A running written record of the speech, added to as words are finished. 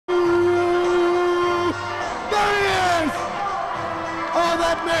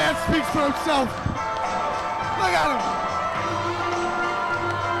man speaks for himself. Look at him.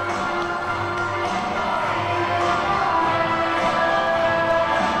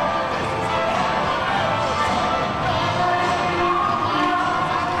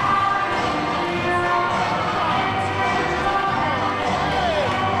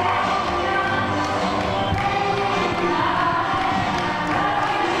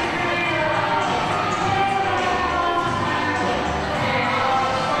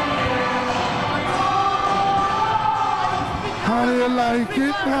 How do you like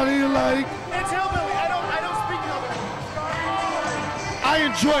it? How do you like? It's hillbilly. I don't speak hillbilly. I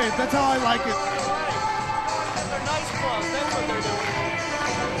enjoy it. That's how I like it. And they're nice claws. That's what they're doing.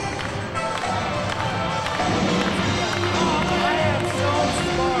 Oh, I am so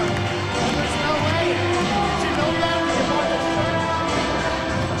smart. There's no way. Did you know that? You bought this shirt?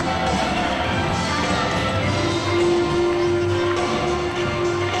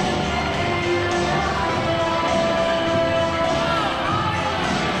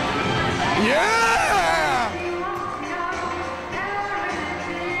 Yeah!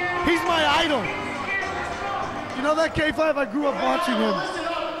 He's my idol. You know that K5? I grew up watching him. Listen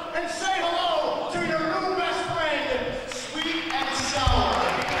up and say hello to your new best friend, Sweet and Sour.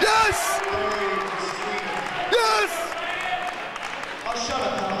 Yes! Yes! Oh, shut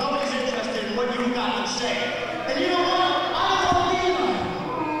up now. Nobody's interested in what you got to say. And you know what? I told you.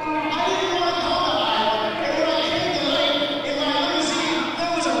 I didn't want to come to Iowa. And when I came to late in my limousine,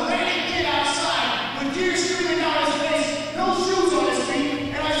 there was a random kid outside with tears streaming down his face, no shoes on his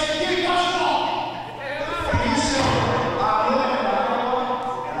feet, and I said, "Kid, let's walk." And you said, "I'm living in Iowa,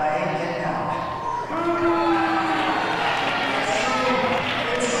 and I ain't getting out."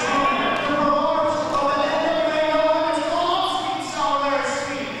 It's true. There were orders of an NWA it's called Sweet and Sour Larry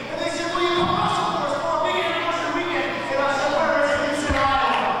Sweet. And they said, "Will you come wrestle for us for a big anniversary weekend?" And I said, "Where is it?" You said,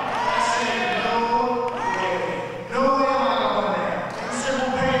 "Iowa." I said, "No way. No way am I going there." You said,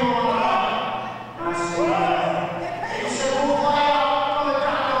 "We'll pay you all the money." I said, "Yeah." You said, "We'll fly out from the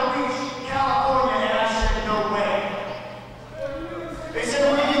Cocoa Beach, California." And I said, "No way." They said,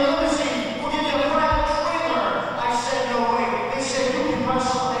 "We'll give you a limousine. We'll give you a private trailer." I said, "No way." They said, "You can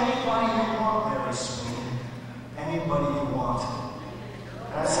wrestle anybody you want, Larry Sweet. Anybody you want."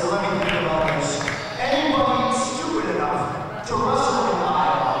 And I said, "Let me think about this. Anybody stupid enough to wrestle in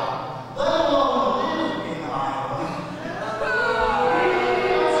Iowa, let alone live in Iowa."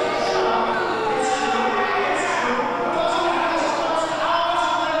 Shut up. It's true. It's true. Doesn't matter so much to how much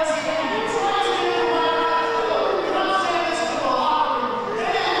you let us in. It's nice to do what I have to do. And I'm saying this to the locker room.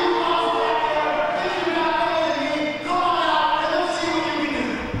 Any of you guys back there, think you got better than me, come on out and let's see what you can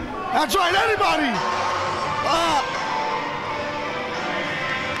do. That's right, anybody!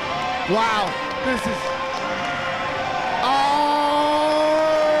 Wow, this is... Oh,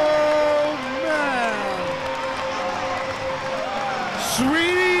 man.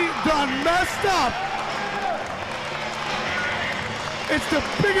 Sweeney done messed up. It's the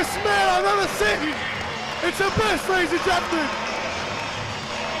biggest man I've ever seen. It's the best, ladies and gentlemen.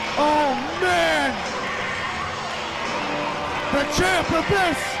 Oh, man. The champ, the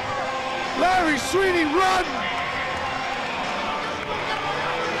best. Larry Sweeney, run.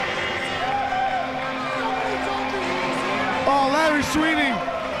 Oh, Larry Sweeney.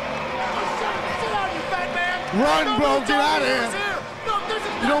 Run, bro, get out of here.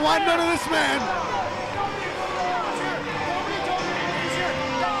 You don't want none of this, man.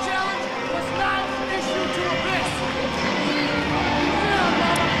 That challenge was not issued to Abyss.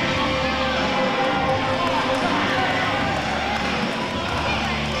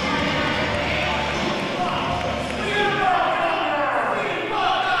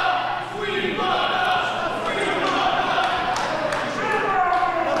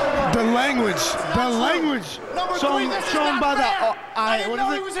 The language shown by the what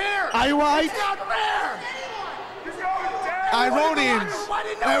is it? IWA-Mid? Ironians.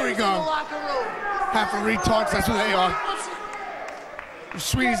 There we go. Half of retards, that's what they are.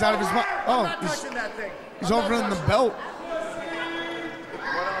 Sweeney's out of his mind. Oh, he's over in the belt.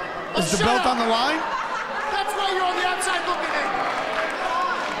 Is the belt on the line? That's why you're on the outside looking in.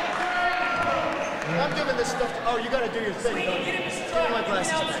 I'm giving this stuff to... Oh, you gotta do your thing. Throw my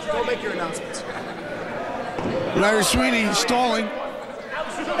glasses back. Go make your announcements. Larry Sweeney stalling.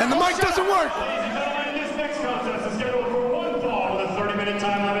 And the mic doesn't work. This next contest is scheduled for one fall with a 30-minute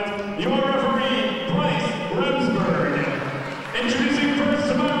time limit. Your referee, Bryce Remsburg. Introducing first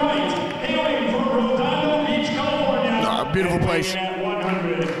to my right, hailing from Redondo Beach, California. Beautiful place. At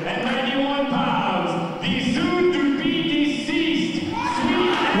 191 pounds, the soon-to-be deceased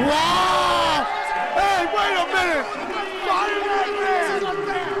Sweeney. Wow! Hey, wait a minute! This is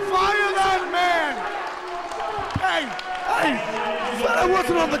unfair. That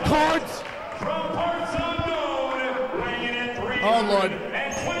wasn't on the cards. From parts unknown, weighing in at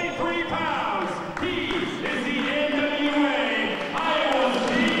 323 pounds, he is the NWA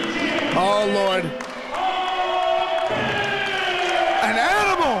Iowa-Deep. Oh, Lord. An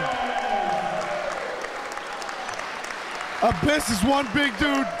animal. Abyss is one big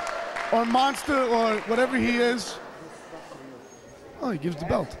dude, or monster, or whatever he is. Oh, he gives the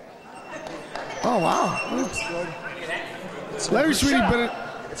belt. Oh, wow. Larry Sweeney better.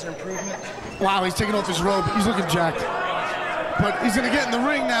 It's an improvement. Wow, he's taking off his robe. He's looking jacked. But he's going to get in the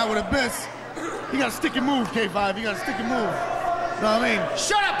ring now with Abyss. You got to stick and move, K5. You got to stick and move. You know what I mean?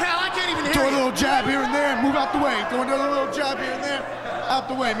 Shut up, pal. I can't even hear Throw a you. little jab here and there. Move out the way. Throw another little jab here and there. Out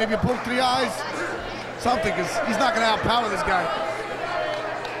the way. Maybe a poke to the eyes. Something, because he's not going to outpower this guy.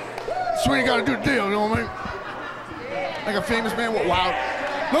 Sweeney got to do the deal, you know what I mean? Like a famous man. Wow.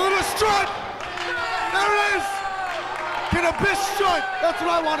 Look at the strut. There it is. Can Abyss strut? That's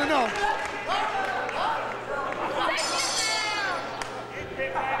what I want to know.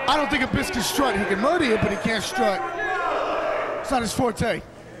 I don't think Abyss can strut. He can murder you, but he can't strut. It's not his forte.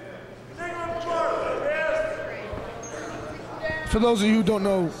 For those of you who don't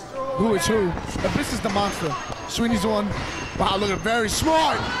know who is who, Abyss is the monster. Sweeney's the one. Wow, look at very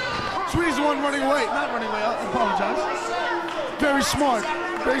smart. Sweeney's the one running away. Not running away, I apologize. Very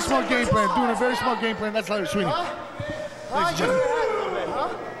smart game plan. Doing a very smart game plan. That's Larry Sweeney. Ladies and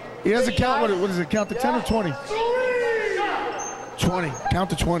gentlemen. He has a count, what is it, count to 10 or 20? 20, count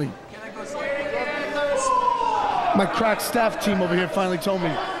to 20. My crack staff team over here finally told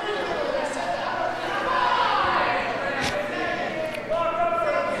me.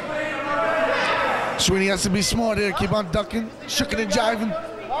 Sweeney has to be smart here, keep on ducking, shucking and jiving.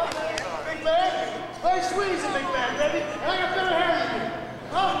 Big man. Larry Sweeney's a big man, baby. And I got better hair than you.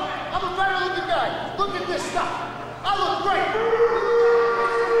 Huh? I'm a better looking guy. Look at this stuff. I look great.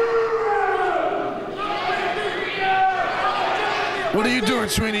 What are you doing,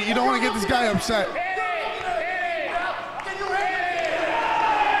 Sweeney? You don't want to get this guy upset.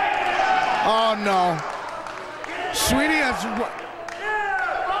 Oh, no. Sweeney has...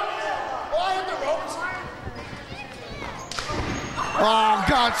 Oh,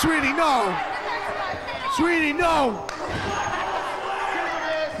 God, Sweeney, no. Sweeney, no.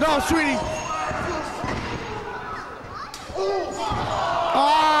 No, Sweeney.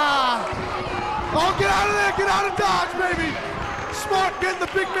 Ah. Oh, get out of there. Get out of Dodge, baby. Smart getting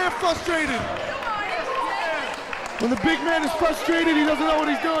the big man frustrated. When the big man is frustrated, he doesn't know what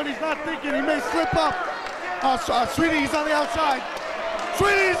he's doing. He's not thinking. He may slip up. Oh, Sweeney, he's on the outside.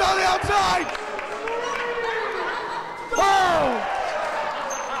 Sweeney, he's on the outside. Oh.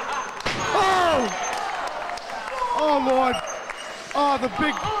 Oh. Oh, Lord. Oh, the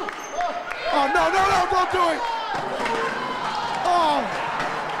big. Oh, no, no, no, don't do it. Oh.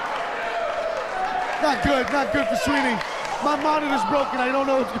 Not good for Sweeney. My monitor's broken, I don't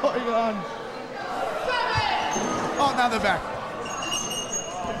know what's going on. Oh, now they're back.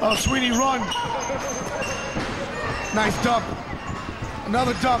 Oh, Sweeney, run. Nice dump.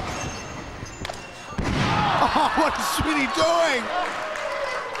 Another dump. Oh, what is Sweeney doing?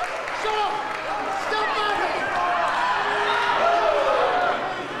 Shut up! Stop moving!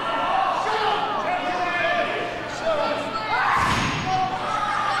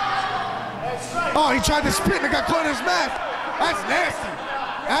 Oh, he tried to spit and it got caught in his mouth. That's nasty.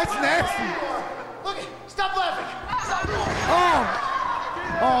 That's nasty. Look, stop laughing. Stop. Oh.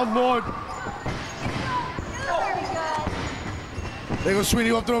 Oh, Lord. There goes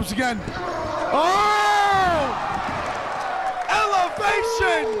Sweeney off the ropes again. Oh!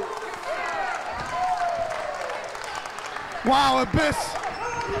 Elevation! Wow, Abyss.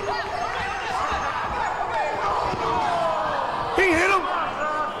 He hit him.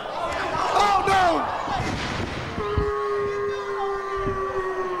 Oh, no.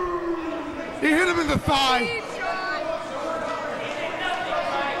 He hit him in the thigh.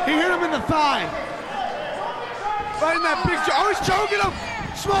 He hit him in the thigh. Right in that big jaw. Oh, he's choking him.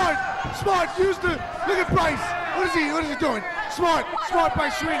 Smart. Smart. Use the. Look at Bryce. What is he doing? Smart. Smart by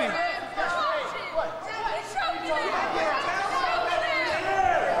Sweeney.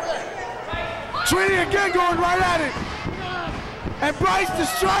 Sweeney again going right at it. And Bryce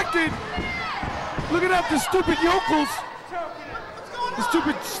distracted. Looking at the stupid yokels. The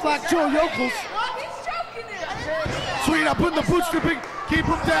stupid slack jaw yokels. Sweeney, I'm putting the boots to big. Keep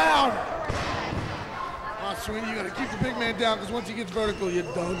him down. Oh, Sweeney, you gotta keep the big man down because once he gets vertical, you're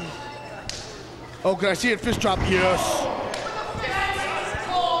done. Oh, can I see it? Fist drop. Yes.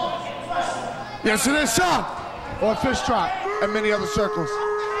 Yes, it is, sir. Or fist drop. And many other circles.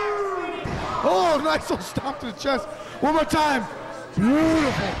 Oh, nice little stomp to the chest. One more time.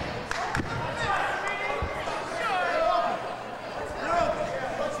 Beautiful.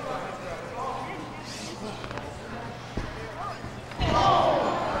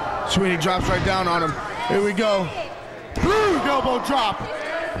 Sweeney drops right down on him. Here we go. Elbow drop.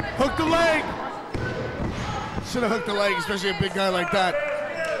 Hook the leg. Should have hooked the leg, especially a big guy like that.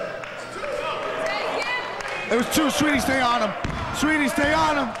 It was two. Sweeney, stay on him. Sweeney, stay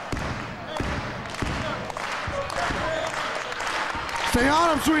on him. Stay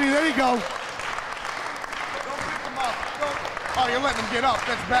on him, Sweeney. There you go. Oh, you're letting him get up.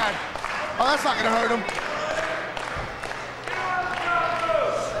 That's bad. Oh, that's not going to hurt him.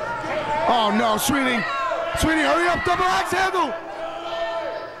 Oh, no, Sweeney. Sweeney, hurry up. Double axe handle.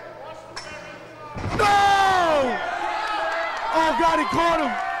 No! Oh, God, he caught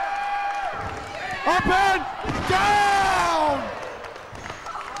him. Up and down!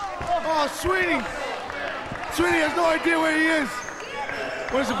 Oh, Sweeney. Sweeney has no idea where he is.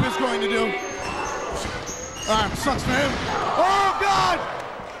 What is the Abyss going to do? Sucks for him. Oh, God!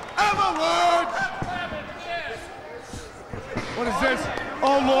 Alvarez! What is this?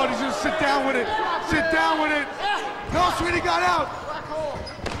 Oh, Lord, he's going to sit down with it. Sit down with it. No, Sweeney got out.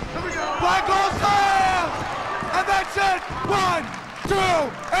 Black hole slam! And that's it. 1, 2,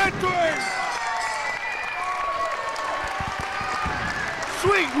 and 3.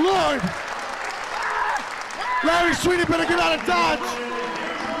 Sweet Lord. Larry Sweeney better get out of Dodge.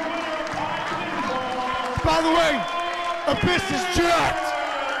 By the way, Abyss is jacked.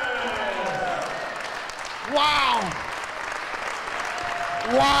 Wow.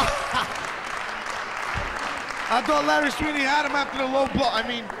 Wow. I thought Larry Sweeney had him after the low blow. I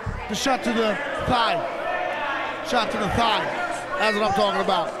mean, the shot to the thigh. Shot to the thigh. That's what I'm talking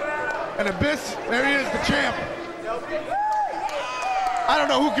about. And Abyss, there he is, the champ. I don't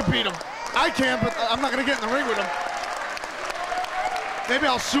know who can beat him. I can, but I'm not going to get in the ring with him. Maybe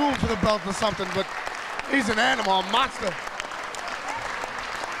I'll sue him for the belt or something, but he's an animal, a monster.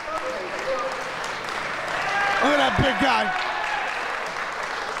 Look at that big guy.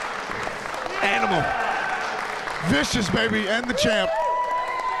 Animal. Vicious, baby, and the champ.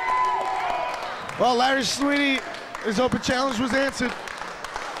 Well, Larry Sweeney, his open challenge was answered.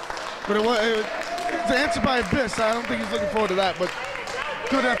 But it was answered by Abyss. I don't think he's looking forward to that, but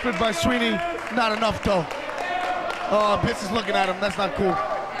good effort by Sweeney. Not enough, though. Oh, Abyss is looking at him. That's not cool.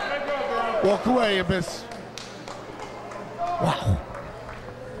 Walk away, Abyss. Wow.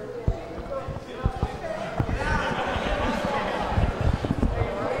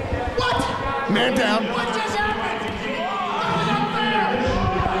 What? Man down. What just happened?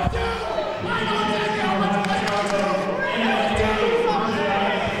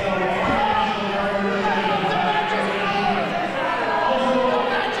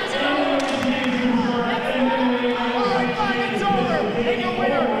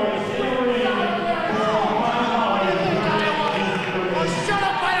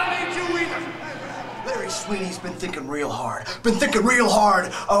 Sweeney's been thinking real hard. Been thinking real hard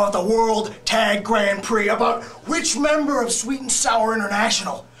about the World Tag Grand Prix, about which member of Sweet and Sour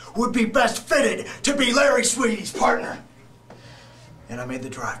International would be best fitted to be Larry Sweeney's partner. And I made the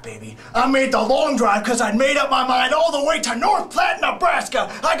drive, baby. I made the long drive because I'd made up my mind all the way to North Platte,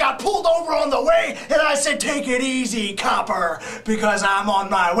 Nebraska. I got pulled over on the way and I said, take it easy, copper, because I'm on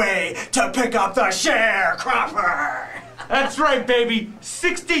my way to pick up the sharecropper. That's right, baby.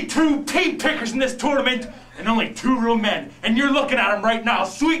 62 pea pickers in this tournament, and only 2 real men. And you're looking at them right now,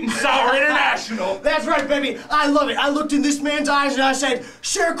 Sweet and Sour International. That's right, baby. I love it. I looked in this man's eyes and I said,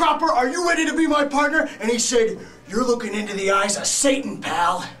 sharecropper, are you ready to be my partner? And he said, you're looking into the eyes of Satan,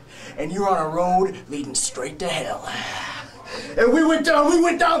 pal. And you're on a road leading straight to hell. And we went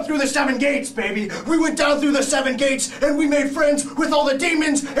down through the 7 gates, baby. We went down through the 7 gates, and we made friends with all the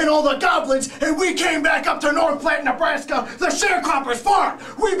demons and all the goblins, and we came back up to North Platte, Nebraska, the sharecropper's farm.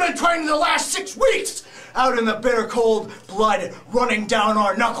 We've been training the last 6 weeks, out in the bitter cold blood running down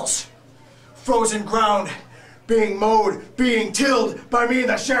our knuckles. Frozen ground, being mowed, being tilled by me and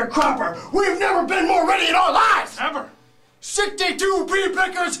the sharecropper. We've never been more ready in our lives! Ever. 62 pea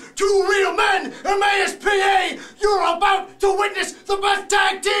pickers, 2 real men, MASPA, you're about to witness the best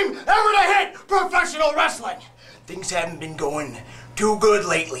tag team ever to hit professional wrestling. Things haven't been going too good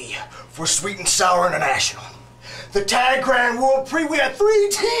lately for Sweet and Sour International. The Tag Grand World Prix, we had 3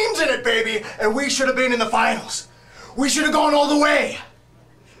 teams in it, baby, and we should have been in the finals. We should have gone all the way,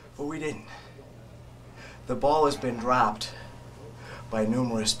 but we didn't. The ball has been dropped by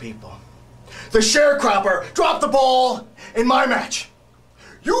numerous people. The sharecropper dropped the ball in my match.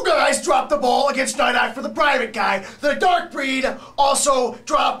 You guys dropped the ball against Night Eye for the private guy. The Dark Breed also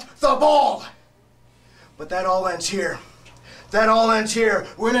dropped the ball. But that all ends here. that all ends here.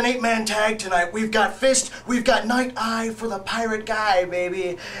 We're in an 8-man tag tonight. We've got Fist, we've got Night Eye for the pirate guy,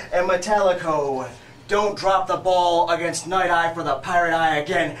 baby, and Metallico. Don't drop the ball against Night Eye for the pirate eye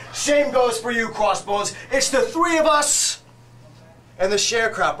again. Same goes for you, Crossbones. It's the 3 of us. And the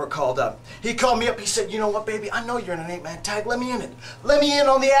sharecropper called up. He called me up, he said, you know what, baby, I know you're in an 8-man tag, let me in it. Let me in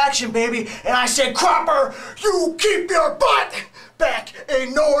on the action, baby. And I said, Cropper, you keep your butt back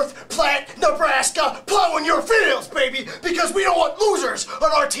in North Platte, Nebraska, plowing your fields, baby, because we don't want losers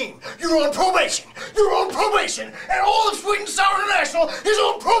on our team. You're on probation. You're on probation. And all of Sweet and Sour International is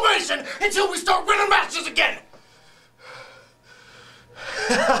on probation until we start winning matches again.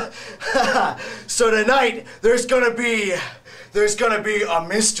 So tonight, there's gonna be a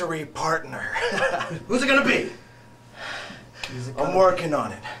mystery partner. Who's it gonna be? I'm working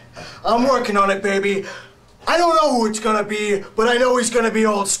on it. I'm working on it, baby. I don't know who it's gonna be, but I know he's gonna be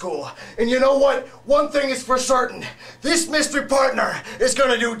old school. And you know what? One thing is for certain. This mystery partner is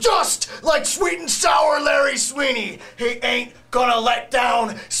gonna do just like Sweet and Sour Larry Sweeney. He ain't gonna let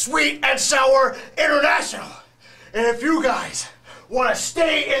down Sweet and Sour International. And if you guys wanna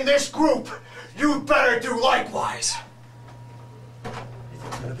stay in this group, you better do likewise.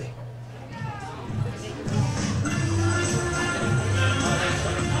 Gonna be.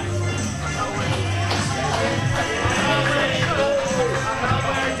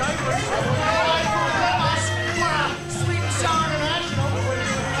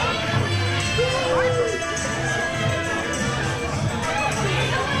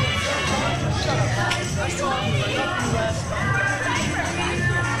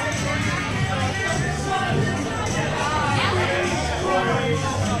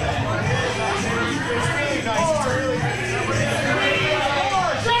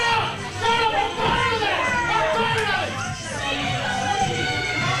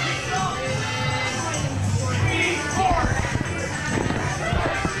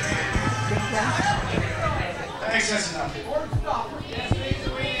 That's enough.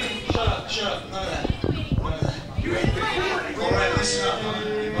 Shut up. None of that. All right, listen up,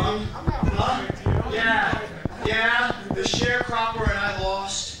 huh? Yeah, the sharecropper and I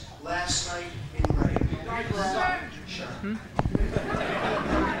lost last night in rain. Shut up.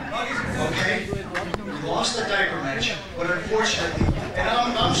 Okay? We lost the diaper match, but unfortunately, and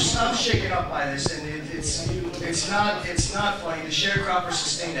I'm shaken up by this, and it's not funny. The sharecropper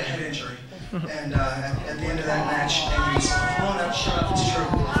sustained a head injury. And at the end of that match, and he was flown out, shut up, it's true.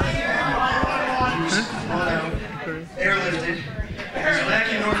 And he was flown out, airlifted. He's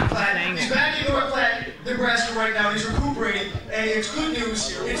back in North Platte. He's back in North Platte, Nebraska right now. He's recuperating, and it's good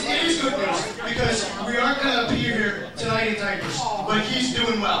news. It is good news, because we aren't going to appear here tonight in diapers, but he's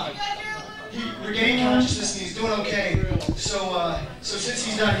doing well. He regained consciousness, and he's doing okay. So since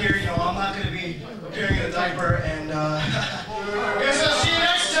he's not here, I'm not going to be appearing in a diaper, and I guess I'll see you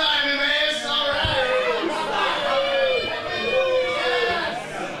next time, man.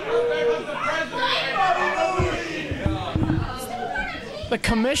 The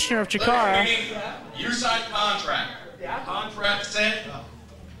commissioner of Chikara. You signed a contract. The contract said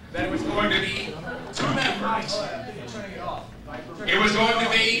that it was going to be 2 members. It was going to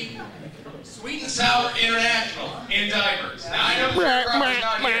be Sweet and Sour International in diapers. Now I know the sharecropper's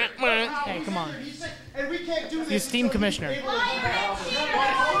not here. Hey, come on. And we can't do this. He's team commissioner. But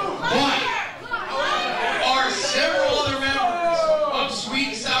there are several other members of Sweet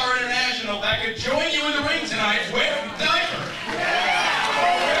and Sour International that could join you in the ring tonight with diapers.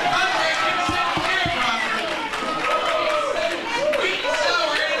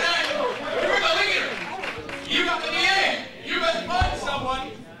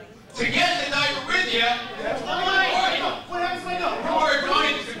 To get the diaper with you, you are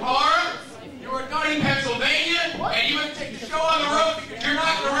going to Takara, you are going to Pennsylvania, and you have to take the show on the road because you're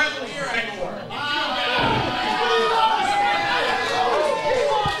not going to wrestle here anymore.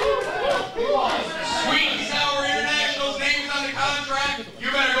 Sweet and Sour International's name is on the contract. You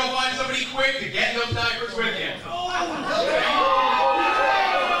better go find somebody quick to get those diapers with you.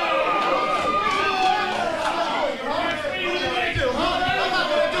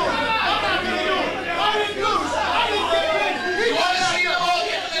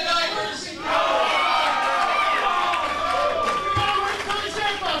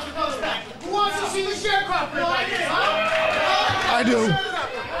 I do.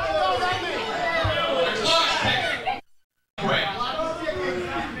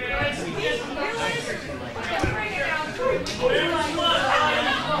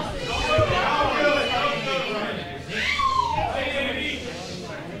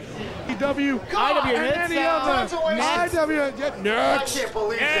 and any other IWA. Next. I can't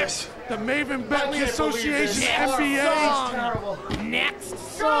believe this. The Maven Bentley Association Next NBA. song. Next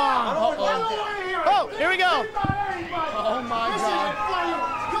song. Oh, here we go. Oh my God.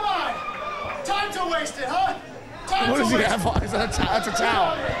 Come on. Time to waste it, huh? Time What to does he waste have? That's a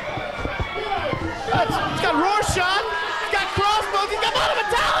towel. He's got Rorschach. He's got crossbows. He's got Mono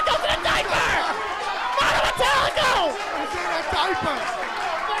Metallico in a diaper. Mono Metallico. It's in a diaper.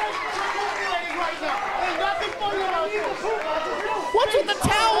 What's with the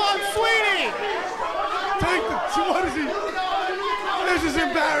towel on Sweeney? Take the. See, what is he? This is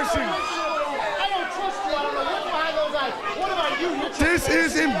embarrassing. I don't trust you. I don't know what's behind those eyes. What about you? This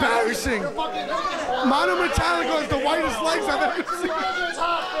is embarrassing. Mono Metallico has the whitest legs I've ever seen.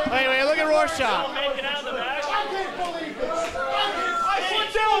 Wait, look at Rorschach.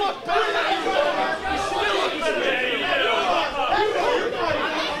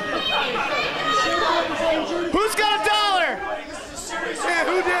 Who's got $1? Yeah,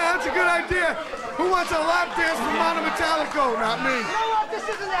 who did? That's a good idea. Who wants a lap dance from Mono Metallico? Not me. This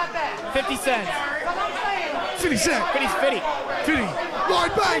isn't that bad. 50 cents. 50 Cent. 50. 50.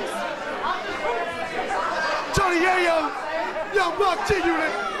 Lloyd Banks. Johnny Yayo. Young Buck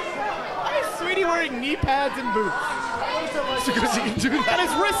G-Unit. Why is Sweeney wearing knee pads and boots? It's because he can do And that.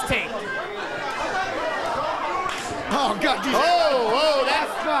 his wrist tape. Oh, God. These Whoa,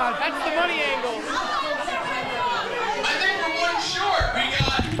 God. that's the money angle. I think we're one short. We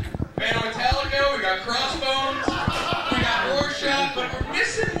got Mono Metallico, we got Crossbones, we got Rorschach, but we're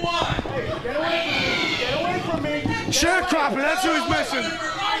missing one. Get away from me. Sharecropper, that's who he's missing. I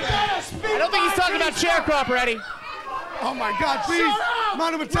don't think he's talking about sharecropper, Eddie. Oh, my God. Please,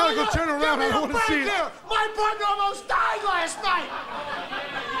 Mono Metallico, turn around. I don't want to see it. My partner almost died last night.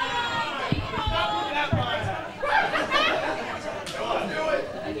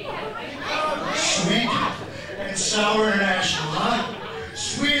 Sweet and Sour International, huh?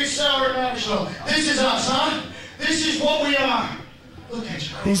 Sweet and Sour International. This is us, huh? This is what we are. Look at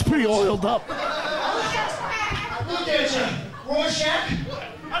you. He's pretty oiled up. Look at you. Rorschach?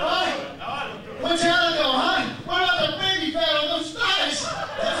 Huh? Metallico, huh? What about the baby fat on those thighs?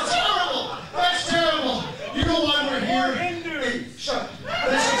 That's terrible. That's terrible. You know why we're here? Hey, shut up.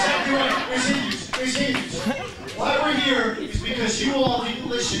 That's exactly right. It's Hindus. Why we're here is because you all didn't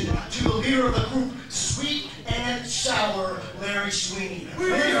listen to the leader of the group, Sweet and Sour Larry Sweeney.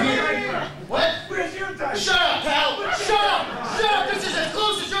 We're here. What? Where's your dice? Shut up, pal! Shut up! Shut up! This is as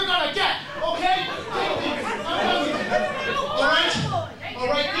close as you're gonna get, okay? Alright?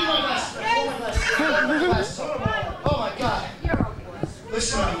 Alright, do my best. Oh my God.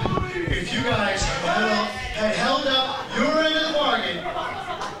 Listen up. If you guys had held up your end of the bargain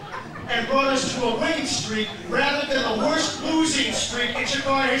and brought us to a winning streak rather than the worst losing streak in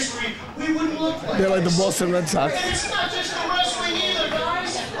Chicago history, we wouldn't look like They're like the this. Boston Red Sox. And it's not just the wrestling either,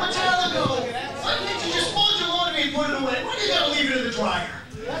 guys. Metallico. I think you just fold your laundry and put it away. Why do you gotta leave it in the dryer?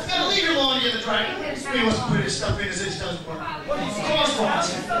 You gotta leave your laundry in the dryer. He wants to put his stuff in as it doesn't work.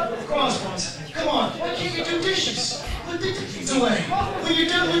 Crossbones. Come on. Why can't you do dishes? Put the dishes away. When you're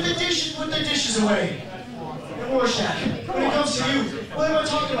done with the dishes, put the dishes away. And Rorschach, when it comes to you, what am I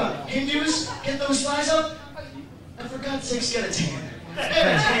talking about? Hindus? Get those thighs up? And for God's sakes, get a tan. Get a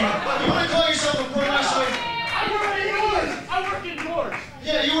tan. You wanna call yourself a pro wrestler? I work indoors.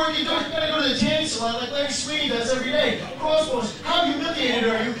 Yeah, you work indoors. You gotta go to the tan salon like Larry Sweeney does every day. Crossbones, how humiliated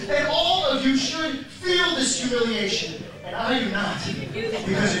are you? And all of you should feel this humiliation. And I do not.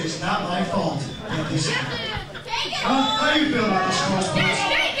 Because it is not my fault that this happened. How do you feel about this, Crossbones?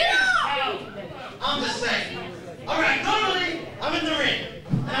 I'm just saying. Alright, normally I'm in the ring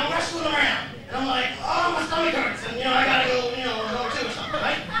and I'm wrestling around and I'm like, oh, my stomach hurts and I gotta go, number 2 or something,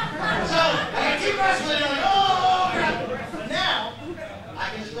 right? So I gotta keep wrestling and I'm like, oh, crap. But now I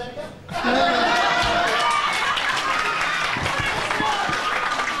can just let it go.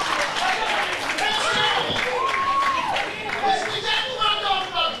 That's exactly what I'm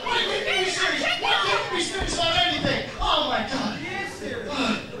talking about. Why can't you be serious? Why can't you be serious about anything? Oh my God.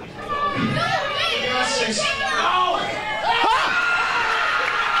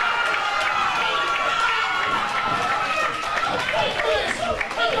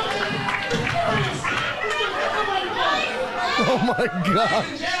 Oh my God.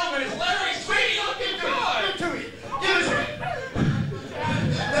 Ladies and gentlemen, it's Larry Sweeney looking good. Give it to me. Give it to me.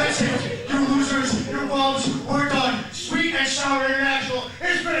 That's it. You losers, you bums, we're done. Sweet and Sour International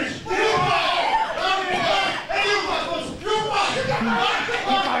is finished. You're fired. And you bums, you're fired. Now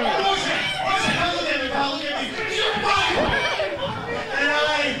look at me, pal. Look at me. You're fired. And I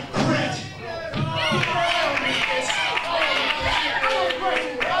quit.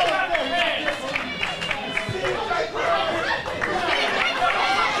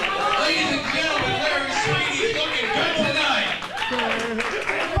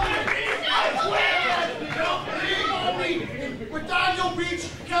 Long Beach,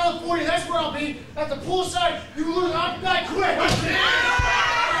 California. That's where I'll be. At the poolside. You lose, I'll die quick.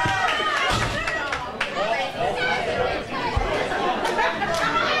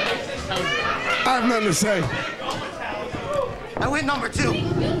 I have nothing to say. I went number 2.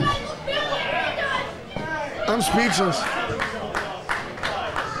 I'm speechless.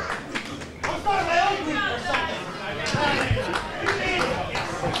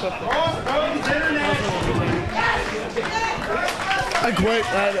 I quit.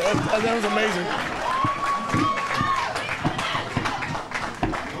 That was amazing.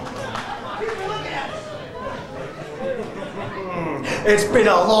 It's been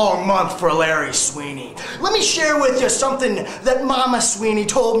a long month for Larry Sweeney. Let me share with you something that Mama Sweeney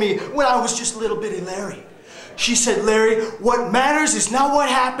told me when I was just little bitty Larry. She said, Larry, what matters is not what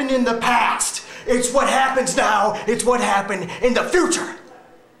happened in the past. It's what happens now. It's what happened in the future.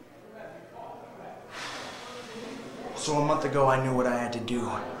 So a month ago, I knew what I had to do.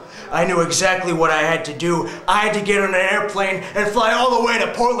 I knew exactly what I had to do. I had to get on an airplane and fly all the way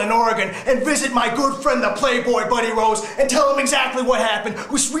to Portland, Oregon and visit my good friend, the Playboy Buddy Rose, and tell him exactly what happened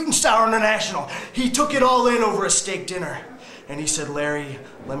with Sweet and Sour International. He took it all in over a steak dinner. And he said, Larry,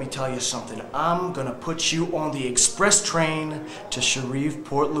 let me tell you something. I'm gonna put you on the express train to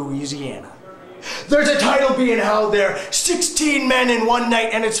Shreveport, Louisiana. There's a title being held there, 16 men in one night,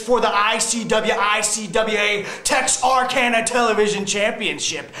 and it's for the ICWA Texarkana Television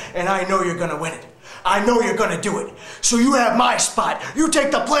Championship. And I know you're gonna win it. I know you're gonna do it. So you have my spot. You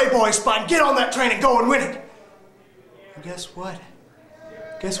take the Playboy spot and get on that train and go and win it. And guess what?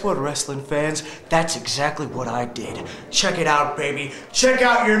 Guess what, wrestling fans? That's exactly what I did. Check it out, baby. Check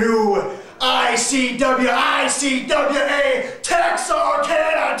out your new ICWA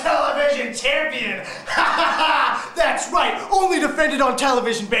Texarkana Television Champion. That's right. Only defended on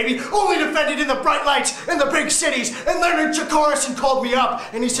television, baby. Only defended in the bright lights in the big cities. And Leonard Chikarason called me up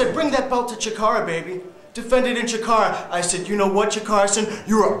and he said, bring that belt to Chikara, baby. Defended in Chikara. I said, you know what, Chikarason?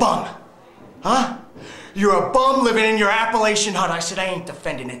 You're a bum. Huh? You're a bum living in your Appalachian hut. I said, I ain't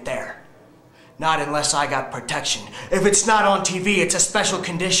defending it there. Not unless I got protection. If it's not on TV, it's a special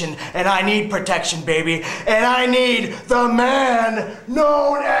condition, and I need protection, baby. And I need the man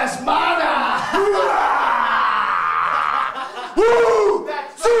known as Mana! Woo!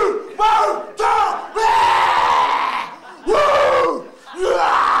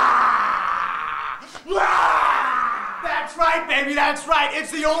 That's right, baby, that's right. It's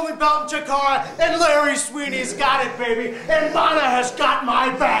the only belt in Chikara, and Larry Sweeney's got it, baby. And Mana has got my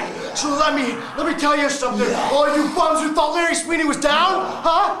back. So let me tell you something. All you bums who thought Larry Sweeney was down,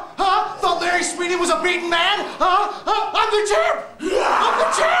 huh? Thought Larry Sweeney was a beaten man, huh? I'm the champ! I'm the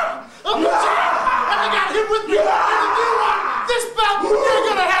champ! I'm the champ! And I got him with me. And if you want this belt, you're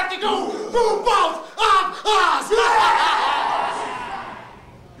gonna have to go through both of us.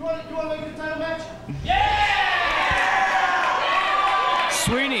 You wanna make it a title match? Yeah!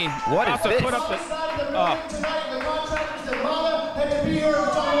 Sweeney, what is this? Put up the,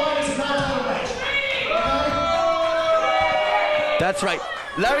 That's right.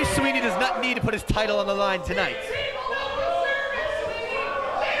 Larry Sweeney does not need to put his title on the line tonight.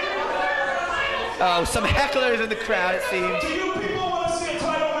 Oh, some hecklers in the crowd, it seems. Do you people want to see a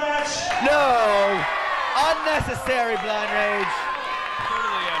title match? No! Unnecessary, Blind Rage.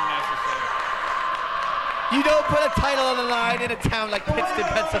 totally unnecessary. You don't put a title on the line in a town like Kingston,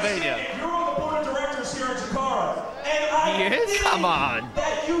 Pennsylvania. You're on the board of directors here in Chikara, and I think Come on.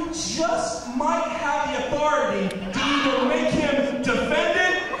 that you just might have the authority to either make him defend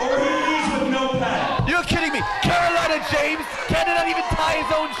it or he leaves with no pad. You're kidding me. Carolina James cannot even tie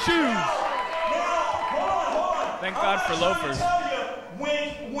his own shoes. Now, hold on. Thank God for loafers. I'm trying to tell you,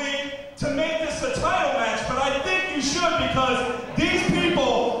 wink, wink, to make this a title match, but I think you should because these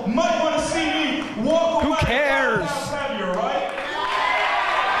people might want to see me walk away. Who cares? Heavier, right?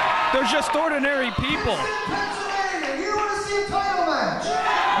 They're just ordinary people. Pennsylvania, you want to see a title match?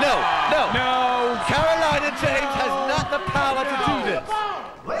 No. No. Carolina James has not the power to do this.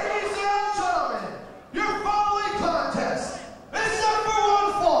 Ladies and gentlemen, your following contest is set for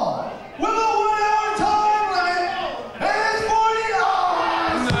one fall with a 1 hour time limit and it's for the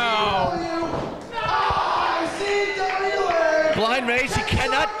ICWA Blind Rage, you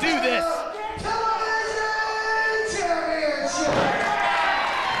cannot do this. Television Championship.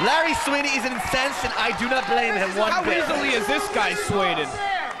 Larry Sweeney is incensed, and I do not blame him one How bit. easily is this guy swayed?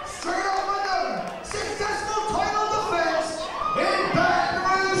 Straight off another successful title defense in Baton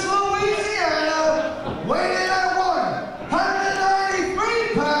Rouge, Louisiana, weighing in at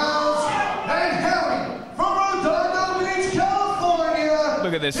 193 pounds and hailing from Redondo Beach, California.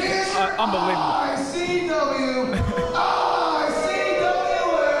 Look at this. Here's your Unbelievable. ICW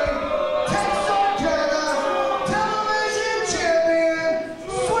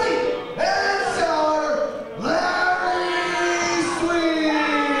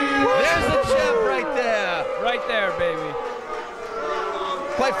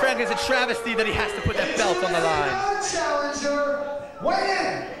Quite frankly, it's a travesty that he has to put that belt on the line. Challenger, weigh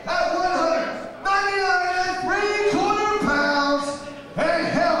in at 199 3/4 pounds, and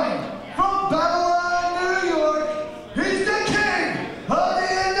hailing from Berwyn, New York, he's the king of the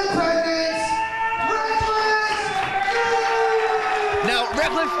independents, Reckless Youth! Now,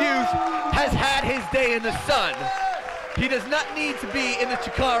 Reckless Youth has had his day in the sun. He does not need to be in the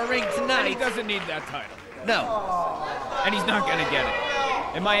Chikara ring tonight. And he doesn't need that title. No. And he's not gonna get it.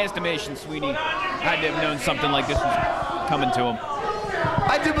 In my estimation, Sweeney had to have known something like this was coming to him.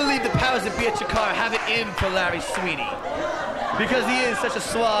 I do believe the powers that be at Chikara have it in for Larry Sweeney, because he is such a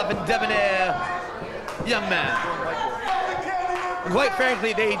suave and debonair young man. And quite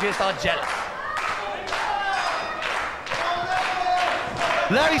frankly, they just are jealous.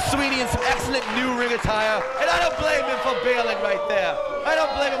 Larry Sweeney in some excellent new ring attire, and I don't blame him for bailing right there. I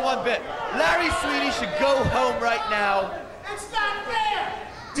don't blame him one bit. Larry Sweeney should go home right now. It's not fair!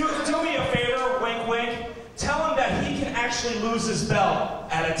 Do me a favor, wink wink. Tell him that he can actually lose his belt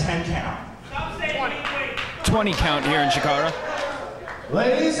at a 10 count. 20 count here in Chikara.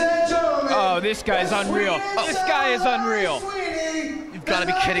 Ladies and gentlemen, Oh, this guy's unreal. This guy is unreal. You've got to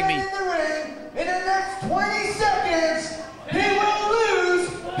be kidding me. In the next 20 seconds, he will lose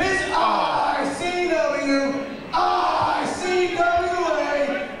his ICWA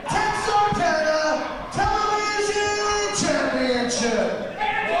Texarkana Television Championship.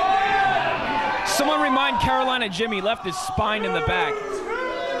 Someone remind Carolina Jimmy left his spine in the back.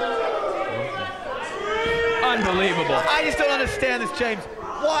 Unbelievable. I just don't understand this, James.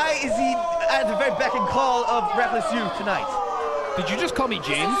 Why is he at the very beck and call of Reckless Youth tonight? Did you just call me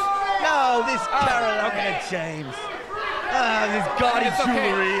James? No, this Carolina James. This gaudy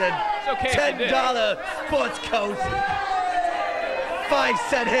jewelry and $10 sports coat,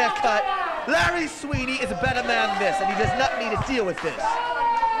 5-cent haircut. Larry Sweeney is a better man than this, and he does not need to deal with this.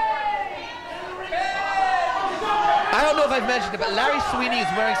 I don't know if I've mentioned it, but Larry Sweeney is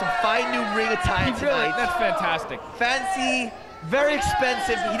wearing some fine new ring attire tonight. That's fantastic. Fancy, very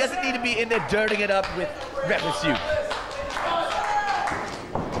expensive. He doesn't need to be in there dirtying it up with Reckless Youth.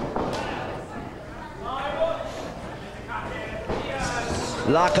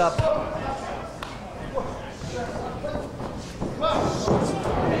 Lock up.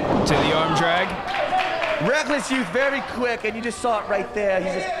 To the arm drag. Reckless Youth, very quick, and you just saw it right there.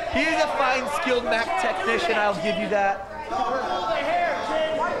 He's a fine, skilled Mac technician, I'll give you that.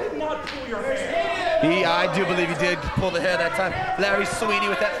 I do believe he did pull the hair that time. Larry Sweeney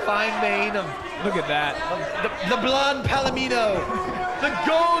with that fine mane of... Look at that. The blonde Palomino. The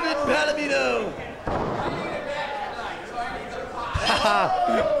golden Palomino.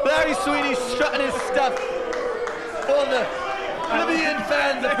 Larry Sweeney strutting his stuff for the Libyan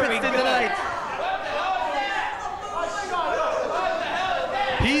fans of Kingston tonight.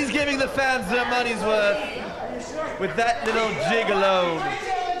 He's giving the fans their money's worth with that little jig alone.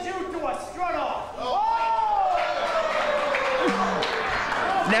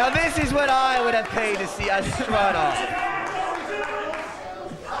 Now this is what I would have paid to see us strut off.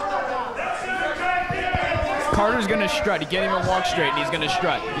 Carter's gonna strut. He can't even walk straight, and he's gonna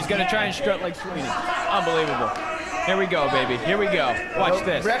strut. He's gonna try and strut like Sweeney. Unbelievable. Here we go, baby. Here we go. Watch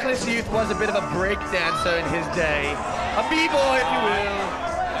this. Reckless Youth was a bit of a break dancer in his day. A b-boy, if you will.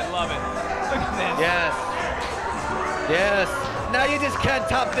 I love it. Look at this. Yes. Yes. Now you just can't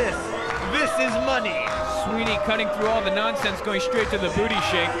top this. This is money. Sweeney cutting through all the nonsense, going straight to the booty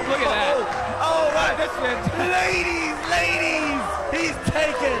shake. Look at that. Oh, right. That's fantastic. Ladies, he's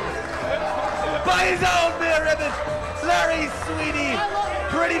taken by his own mere ribbon. Larry Sweeney,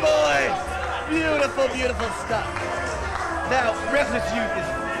 pretty boy. Beautiful, beautiful stuff. Now, Reckless Youth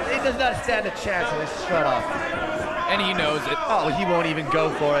it does not stand a chance of this strut off. And he knows it. Oh, he won't even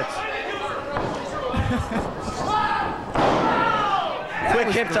go for it. Quick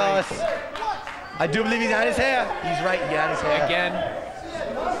hip toss. I do believe he's had his hair. He's right, he had his hair. Again.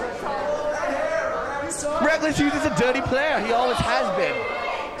 Reckless Youth is a dirty player. He always has been.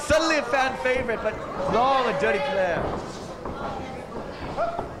 Suddenly a fan favorite, but long a dirty player.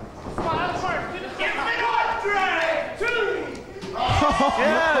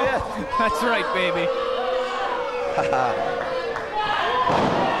 Yeah. That's right, baby.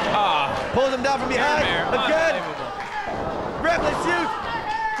 Pulls him down from behind. Again. Reckless Youth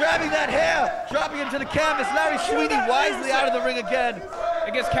grabbing that hair, dropping him to the canvas. Larry Sweeney wisely out of the ring again. I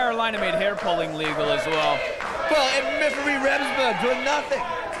guess Carolina made hair pulling legal as well. Well, and Referee Remsburg doing nothing.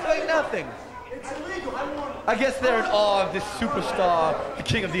 Doing nothing. I guess they're in awe of this superstar, the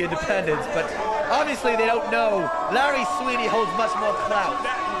king of the independents, but obviously they don't know Larry Sweeney holds much more clout.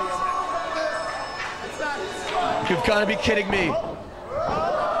 You've got to be kidding me.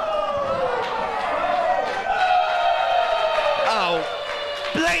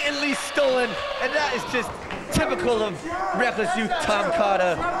 stolen, and that is just typical of reckless youth Tom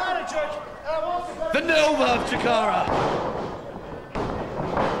Carter. The Nova of Chikara.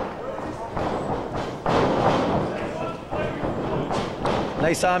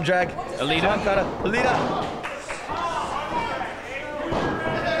 Nice arm drag. Alita. Tom Carter. Alita.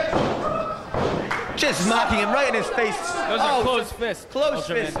 Just knocking him right in his face. Those are closed fists. Closed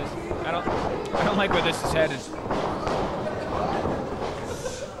fists. I don't like where this is headed.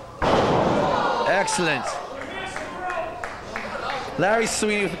 Excellent. Larry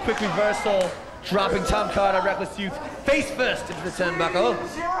Sweeney with a quick reversal, dropping Tom Carter, reckless youth, face first into the turnbuckle.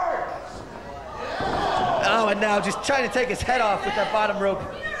 Oh, and now just trying to take his head off with that bottom rope.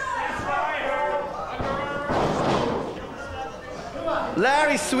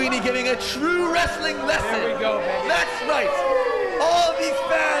 Larry Sweeney giving a true wrestling lesson. There we go, baby. That's right. All of these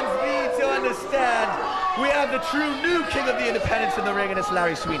fans need to understand we have the true new king of the independents in the ring, and it's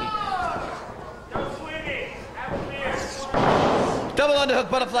Larry Sweeney. Double underhook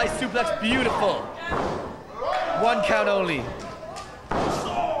butterfly suplex, beautiful. 1 count only.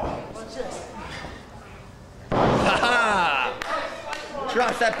 Ha-ha!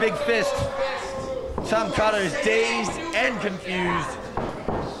 Drops that big fist. Tom Carter is dazed and confused.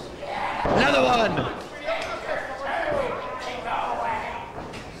 Another one.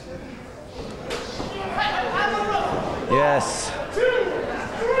 Yes.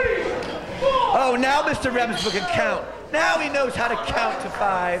 Oh, now Mr. Remsburg can count. Now he knows how to count to 5.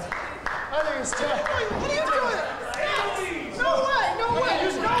 I think it's 10. What are you doing? No way! No way!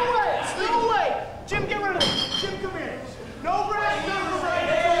 There's no way! No way! Jim, get rid of him. Jim, come here. No rest, no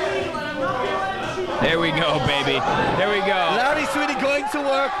rest. It's illegal, and I'm not going to let him shoot. There we go, baby. There we go. Larry Sweeney going to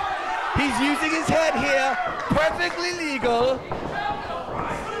work. He's using his head here. Perfectly legal.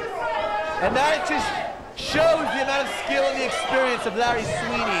 And that just shows the amount of skill and the experience of Larry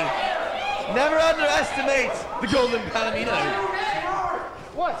Sweeney. Never underestimate the Golden Palomino.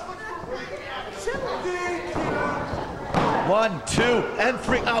 What? 1, 2, and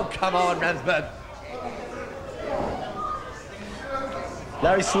 3. Oh, come on, Remsburg.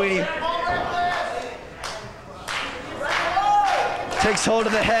 Larry Sweeney takes hold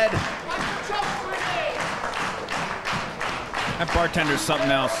of the head. That bartender's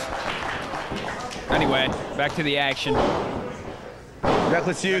something else. Anyway, back to the action.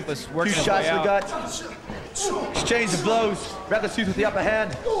 Reckless Youth, 2 shots to the gut. Exchange of blows. Reckless Youth with the upper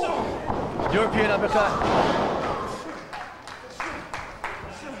hand. European uppercut.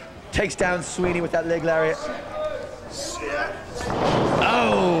 Takes down Sweeney with that leg lariat.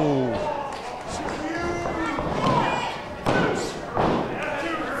 Oh!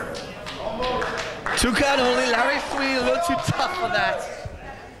 Two count only. Larry Sweeney a little too tough for that.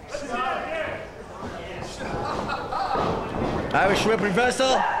 Irish whip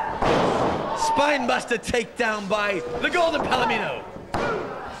reversal. Spinebuster takedown by the Golden Palomino.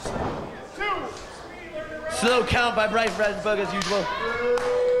 Slow count by Bryce Remsburg as usual.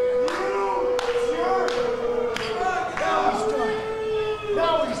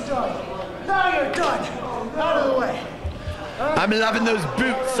 Now he's done. Now you're done. Out of the way. I'm loving those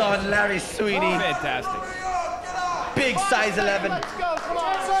boots on Larry Sweeney. Fantastic. Big size 11.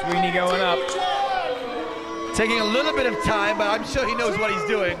 Sweeney going up. Taking a little bit of time, but I'm sure he knows what he's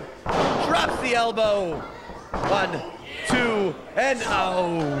doing. Drops the elbow. 1, 2, and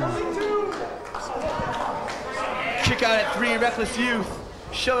oh. Kick out at 3, Reckless Youth.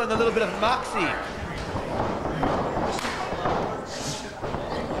 Showing a little bit of moxie.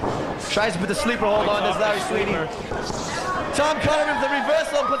 Tries to put the sleeper hold on this Larry Sweeney. Tom Carter with the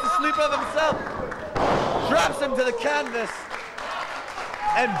reversal and puts the sleeper of himself. Drops him to the canvas.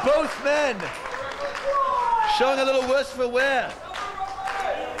 And both men showing a little worse for wear.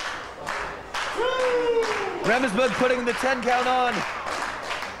 Remsburg putting the 10 count on.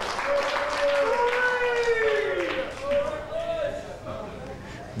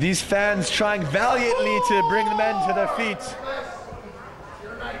 These fans trying valiantly to bring the men to their feet.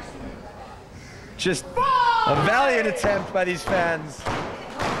 Just a valiant attempt by these fans.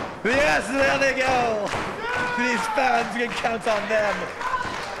 Yes, there they go. These fans can count on them.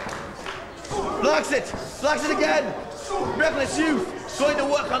 Blocks it again. Reckless Youth going to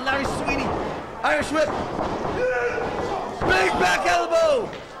work on Larry Sweeney. Irish whip. Big back elbow.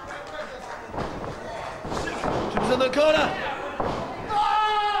 Jim's in the corner.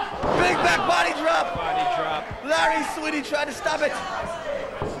 Big back body drop. Larry Sweeney tried to stop it.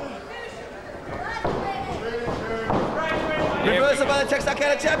 Reversal by the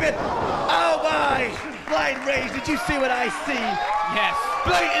Texarkana champion. Oh my! Blind Rage, did you see what I see? Yes.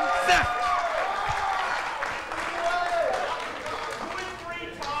 Blatant theft.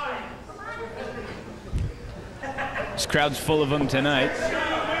 crowd's full of them tonight.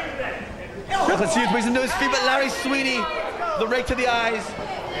 Reckless Youth brings him to his feet, but Larry Sweeney, the rake to the eyes.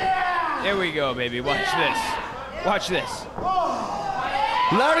 Here we go, baby. Watch this. Watch this.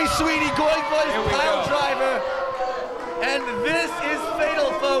 Larry Sweeney going for his Here we pile go. driver. And this is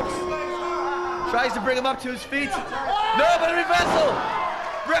fatal, folks. Tries to bring him up to his feet. No, but a reversal.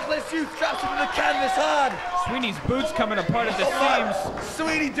 Reckless Youth drops him to the canvas hard. Sweeney's boots coming apart at the seams.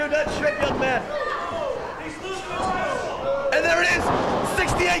 Sweeney, do not trip, young man. And there it is.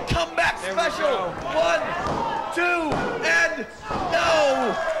 68 comeback There we special. go. 1, 2, and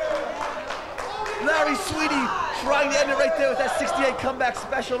no. Larry Sweeney trying to end it right there with that 68 comeback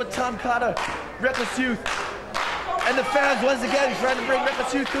special with Tom Carter, Reckless Youth. And the fans once again trying to bring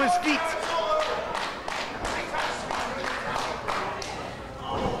Reckless Youth to his feet.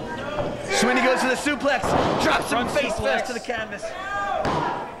 Sweeney goes to the suplex, drops him Front face suplex. first to the canvas.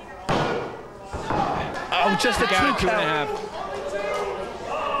 Oh, just a Down 2 2.5. count.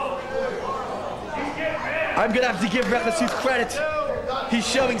 I'm gonna have to give Reckless Youth credit. He's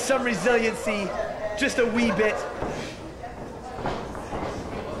showing some resiliency, just a wee bit.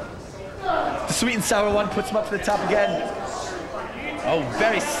 The sweet and sour one puts him up to the top again. Oh,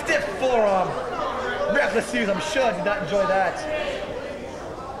 very stiff forearm. Reckless Youth, I'm sure, did not enjoy that.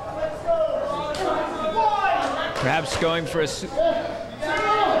 Perhaps going for a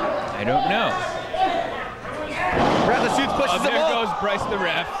I don't know. Reckless Youth pushes Oh, him there off. goes Bryce the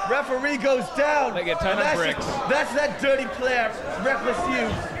ref. Referee goes down. Like a ton of And bricks. That's that dirty player, Reckless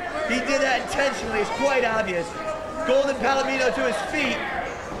Youth. He did that intentionally, it's quite obvious. Golden Palomino to his feet.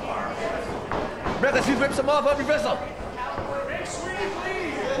 Reckless Youth rips him off on reversal.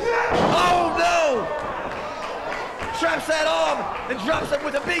 Oh no! Traps that arm and drops him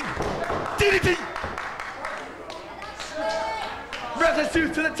with a big DDT. Reckless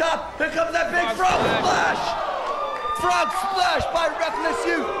Youth to the top. Here comes that big frog splash. Frog splash by Reckless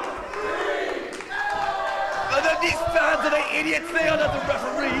Youth. And then these fans are the idiots. They are not the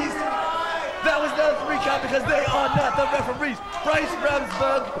referees. That was not a 3 count because they are not the referees. Bryce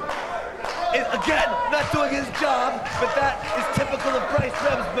Remsburg is again not doing his job, but that is typical of Bryce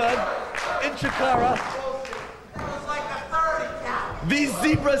Remsburg in Chikara. These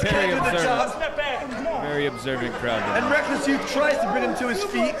zebras Very can't do the observant. job. Very observant crowd. And Reckless Youth tries to bring him to his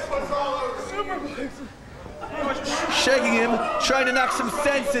feet. Shaking him, trying to knock some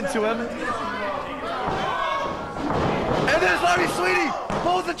sense into him. And there's Larry Sweeney,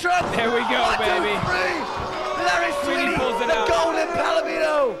 pulls the trunk. There we go, 1, 2, baby. 3. Larry Sweeney pulls it the out. Golden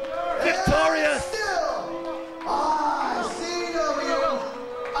Palomino, victorious.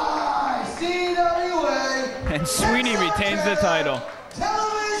 And Sweeney retains the title.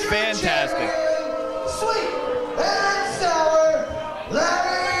 Fantastic. Sweet and sour,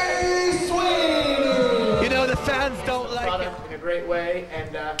 Larry Sweeney. You know, the fans don't like Brought it. him in a great way,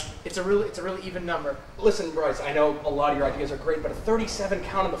 and it's a really even number. Listen, Bryce, I know a lot of your ideas are great, but a 37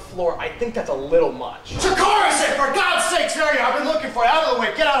 count on the floor, I think that's a little much. Chikara said, for God's sakes, there you are. I've been looking for you. Out of the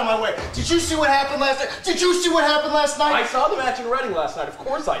way. Get out of my way. Did you see what happened last night? Did you see what happened last night? I saw the match in Reading last night. Of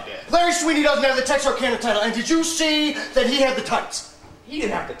course I did. Larry Sweeney doesn't have the Texarkana title, and did you see that he had the tights? He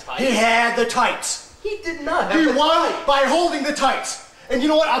didn't have the tights. He had the tights. He did not have He the won tights. by holding the tights. And you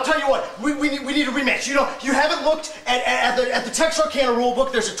know what? I'll tell you what. We need a rematch. You know, you haven't looked at the Texarkana rule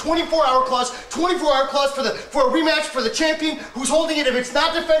book. There's a 24-hour clause. 24-hour clause for a rematch for the champion who's holding it if it's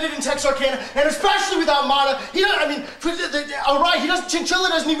not defended in Texarkana, and especially without Mana. He doesn't. I mean, all right. He doesn't. Chinchilla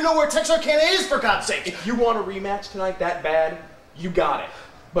doesn't even know where Texarkana is, for God's sake. If you want a rematch tonight that bad, you got it.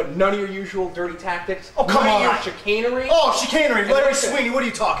 But none of your usual dirty tactics. Oh, come none on. of your chicanery. Oh, chicanery. And Larry listen, Sweeney, what are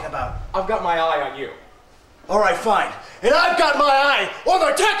you talking about? I've got my eye on you. All right, fine. And I've got my eye on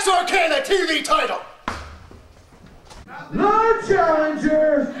the Texarkana TV title. The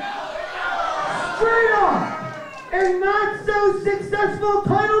challenger, straight off, a not so successful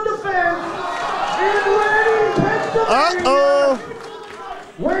title defense in Reading, Pennsylvania.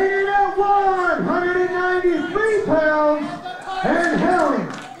 Weighing at 193 pounds and hailing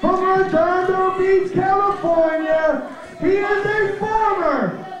from Redondo Beach, California, he is a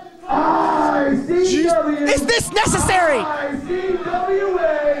former ICWA. Is this necessary?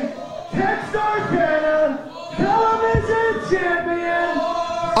 ICWA Texarkana Television Champion.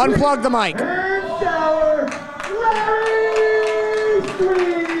 Unplug the mic. And sour Larry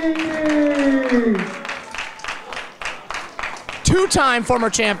Sweeney. Two-time former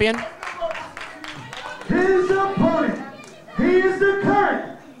champion. His opponent, he is the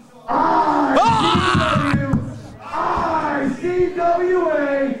current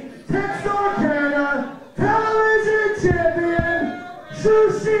ICWA Texarkana Television Champion,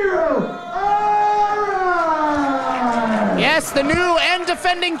 Sushiro Arai. Yes, the new and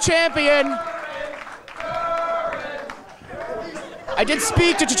defending champion. I did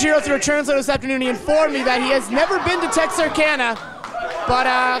speak to Chichiro through a translator this afternoon. He informed me that he has never been to Texarkana, but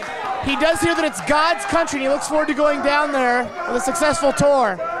he does hear that it's God's country, and he looks forward to going down there with a successful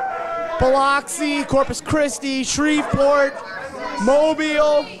tour. Biloxi, Corpus Christi, Shreveport,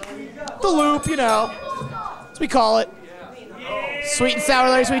 Mobile, the Loop, you know, as we call it. Sweet and sour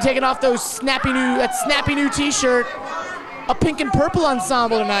Larry Sweeney taking off that snappy new t-shirt. A pink and purple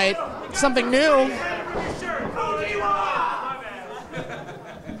ensemble tonight. Something new.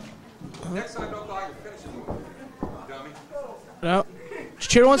 Next time, don't go out and finish it, dummy. No.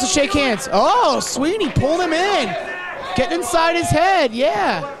 Chichiro wants to shake hands. Oh, Sweeney pulled him in. Getting inside his head,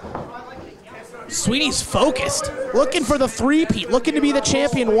 yeah. Sweeney's focused. Looking for the three-peat. Looking to be the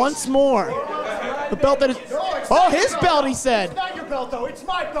champion once more. The belt that is... Oh, his belt, he said. It's not your belt, though. It's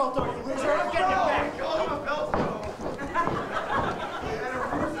my belt, though, you loser. I'm getting it back.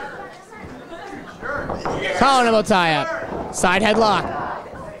 Calling him a tie-up. Side headlock.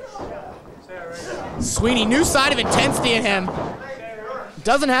 Sweeney, new side of intensity in him.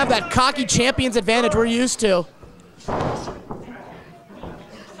 Doesn't have that cocky champion's advantage we're used to.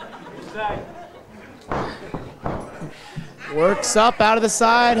 Works up out of the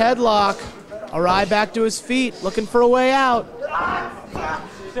side headlock. Arai back to his feet, looking for a way out.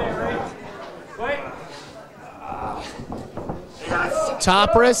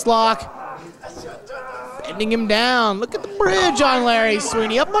 Top wrist lock. Bending him down. Look at the bridge on Larry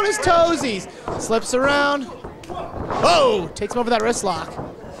Sweeney. Up on his toesies. Slips around. Oh! Takes him over that wrist lock.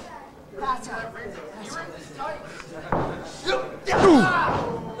 Ooh.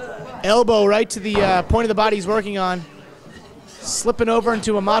 Elbow right to the point of the body he's working on. Slipping over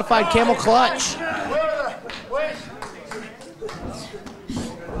into a modified camel clutch.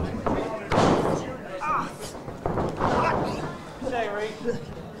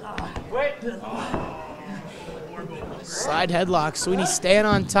 Side headlock. Sweeney staying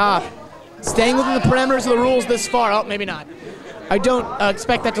on top. Staying within the parameters of the rules this far. Oh, maybe not. I don't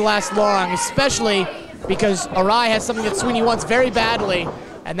expect that to last long, especially because Arai has something that Sweeney wants very badly,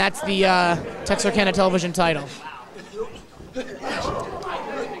 and that's the Texarkana television title.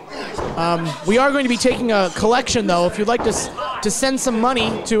 We are going to be taking a collection, though. If you'd like to send some money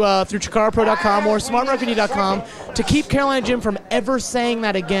to through ChikaraPro.com or SmartMarketing.com to keep Carolina Jim from ever saying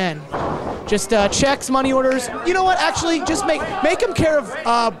that again. Just checks, money orders. You know what? Actually, just make him care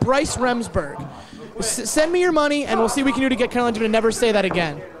of Bryce Remsburg. Send me your money, and we'll see what we can do to get Carolina Jim to never say that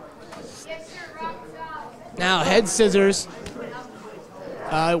again. Now, head scissors.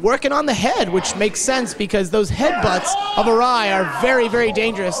 Working on the head, which makes sense because those headbutts of Arai are very, very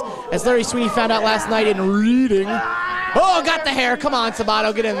dangerous, as Larry Sweeney found out last night in reading. Oh, got the hair. Come on,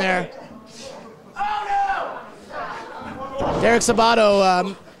 Sabato, get in there. Derek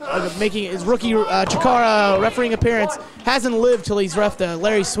Sabato making his rookie Chikara refereeing appearance. Hasn't lived till he's reffed the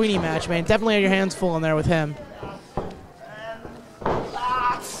Larry Sweeney match, man. Definitely have your hands full in there with him.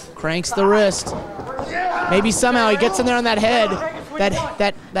 Cranks the wrist. Maybe somehow he gets in there on that head.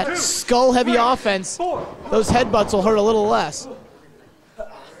 That skull-heavy offense, those headbutts will hurt a little less.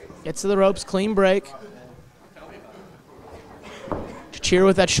 Gets to the ropes, clean break. Chichiro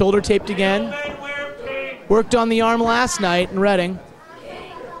with that shoulder taped again. Worked on the arm last night in Reading.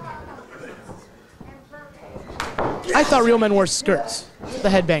 I thought real men wore skirts. The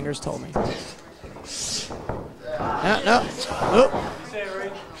headbangers told me. No.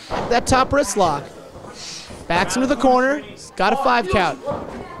 That top wrist lock. Backs him to the corner. He's got a 5 count.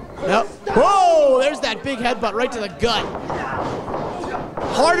 Nope. Whoa! There's that big headbutt right to the gut.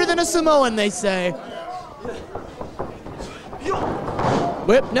 Harder than a Samoan, they say.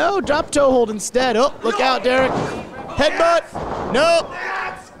 Whip. No. Drop toe hold instead. Oh, look out, Derek. Headbutt. Nope.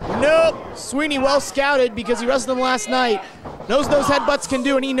 Sweeney well scouted because he wrestled him last night. Knows those headbutts can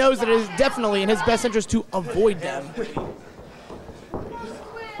do, and he knows that it is definitely in his best interest to avoid them.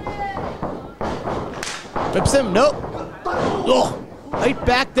 Whips him, nope. Ugh. Right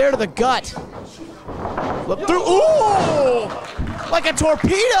back there to the gut. Flip through, ooh! Like a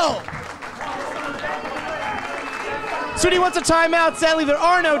torpedo! Sweeney wants a timeout. Sadly, there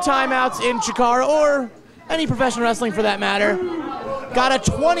are no timeouts in Chikara or any professional wrestling for that matter. Got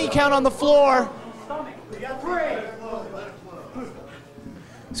a 20 count on the floor.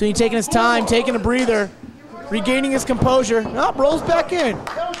 Sweeney taking his time, taking a breather, regaining his composure. Nope, rolls back in.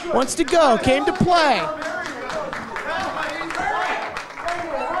 Wants to go, came to play.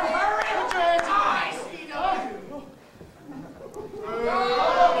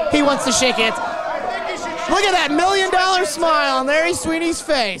 He wants to shake hands. Look at that $1 million smile on Larry Sweeney's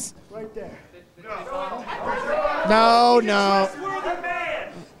face. No, no.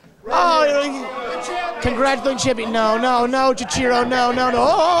 Oh, congratulating champion. No, no, no, Chichiro. No, no, no.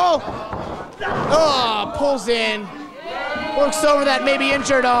 Oh, pulls in. Works over that maybe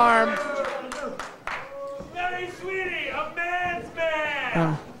injured arm. Sweeney, a man's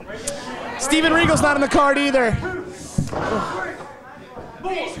man. Steven Regal's not in the card either.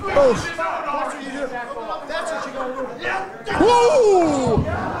 Woo!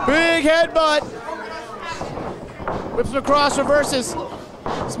 Big headbutt. Whips him across, reverses.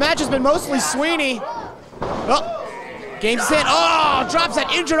 This match has been mostly Sweeney. Oh, gains his hand. Oh, drops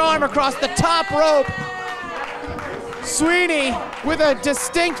that injured arm across the top rope. Sweeney with a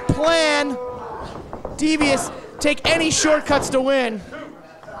distinct plan. Devious, take any shortcuts to win.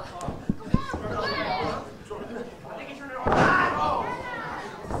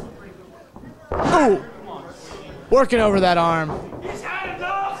 Ooh, working over that arm. He's had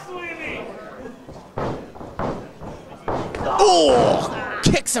enough, Sweeney. Oh,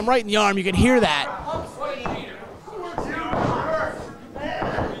 kicks him right in the arm. You can hear that.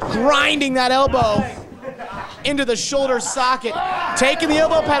 Grinding that elbow into the shoulder socket. Taking the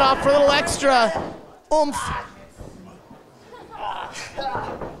elbow pad off for a little extra oomph.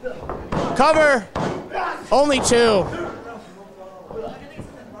 Cover. Only two.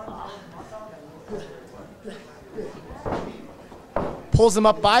 Pulls him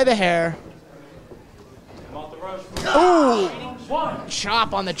up by the hair. Ooh!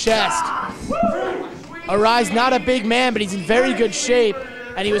 Chop on the chest. Arise, not a big man, but he's in very good shape,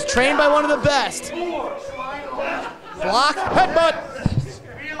 and he was trained by one of the best. Block, headbutt.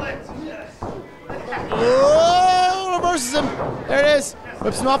 Oh, reverses him. There it is.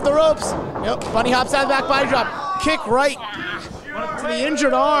 Whips him off the ropes. Yep, bunny hops out of the back body drop. Kick right to the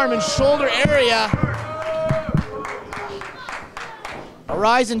injured arm and shoulder area.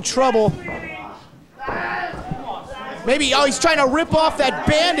 Arise in trouble. Maybe, oh, he's trying to rip off that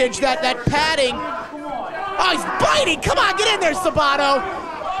bandage, that padding. Oh, he's biting. Come on, get in there, Sabato.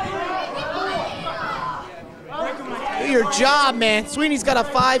 Do your job, man. Sweeney's got a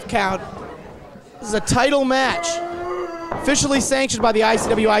 5 count. This is a title match. Officially sanctioned by the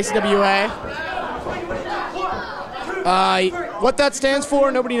ICWA. What that stands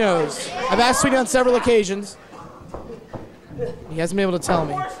for, nobody knows. I've asked Sweeney on several occasions. He hasn't been able to tell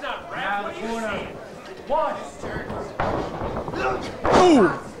me.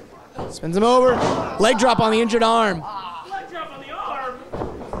 Ooh! Spins him over. Leg drop on the injured arm. Leg drop on the arm.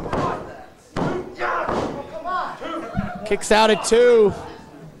 Kicks out at 2.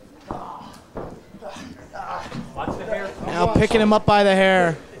 Now picking him up by the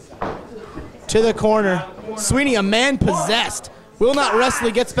hair. To the corner. Sweeney, a man possessed. Will not wrestle.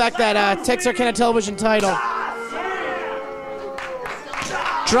 He gets back that Texarkana television title.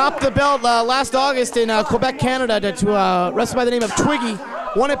 Dropped the belt last August in Quebec, Canada to wrestle by the name of Twiggy.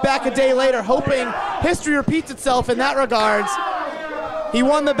 Won it back a day later, hoping history repeats itself in that regards. He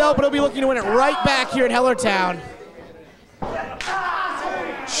won the belt, but he'll be looking to win it right back here in Hellertown.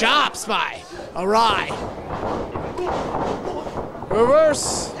 Chops by Awry.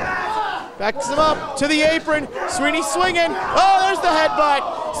 Reverse. Backs him up to the apron. Sweeney swinging. Oh, there's the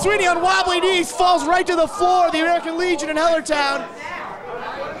headbutt. Sweeney on wobbly knees falls right to the floor. The American Legion in Hellertown.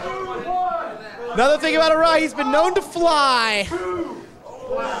 Another thing about Awry, he's been known to fly.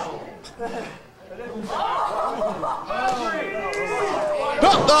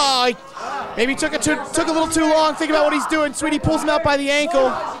 Oh, maybe took a little too long. Think about what he's doing. Sweeney pulls him out by the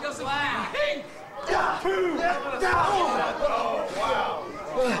ankle.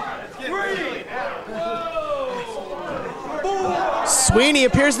 Sweeney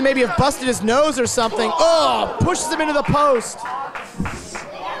appears to maybe have busted his nose or something. Oh, pushes him into the post.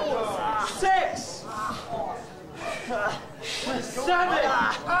 6, 7, 8,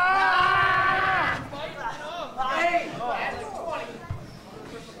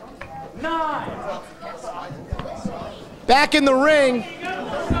 9. Back in the ring.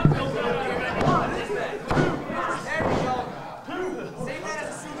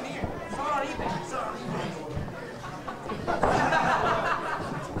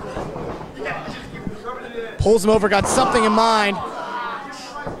 Pulls him over, got something in mind.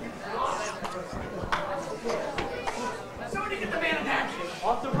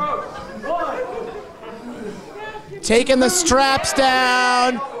 Taking the straps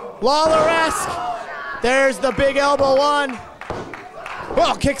down. Lawler-esque. There's the big elbow one.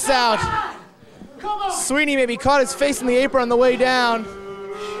 Oh, kicks out. Sweeney maybe caught his face in the apron on the way down.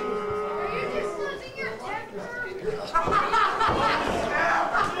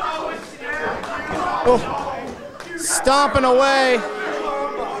 Oh, stomping away.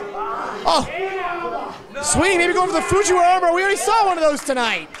 Oh, Sweeney maybe going for the Fujiwara armor. We already saw one of those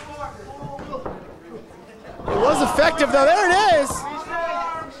tonight. It was effective though. There it is.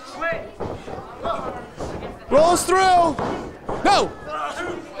 Rolls through. No.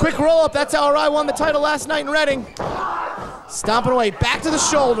 Quick roll up. That's how Arai won the title last night in Reading. Stomping away. Back to the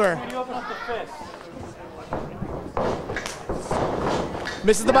shoulder.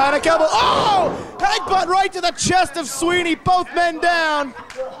 Misses the bionic elbow. Oh! Headbutt right to the chest of Sweeney. Both men down.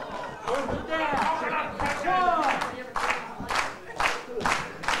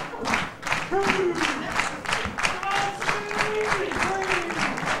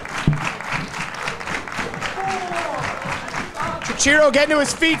 Chiro getting to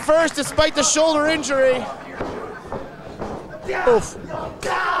his feet first despite the shoulder injury. Oof.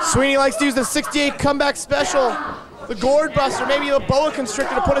 Sweeney likes to use the 68 comeback special. The gourd buster, maybe the boa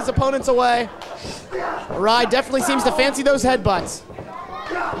constrictor to put his opponents away. Arai definitely seems to fancy those headbutts.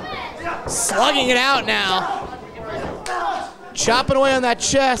 Slugging it out now. Chopping away on that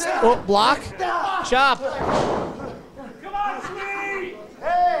chest. Oh, block. Chop.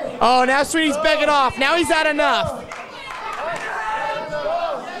 Oh, now Sweeney's begging off. Now he's had enough.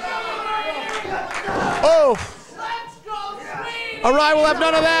 Oh. Arai will have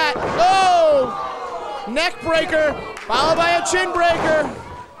none of that. Oh. Neck breaker, followed by a chin breaker.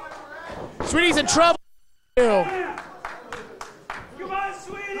 Sweeney's in trouble. Come on,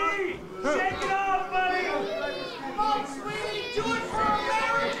 Sweeney! Shake it off, buddy! Come on, Sweeney! Do it for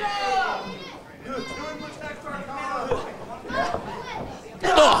America!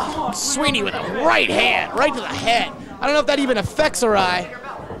 Oh, Sweeney with a right hand, right to the head. I don't know if that even affects Arai.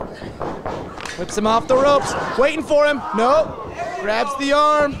 Whips him off the ropes, waiting for him. Nope. Grabs the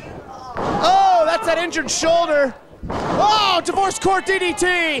arm. Oh, that's that injured shoulder. Oh, divorce court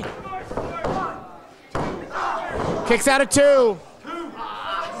DDT. Kicks out of 2.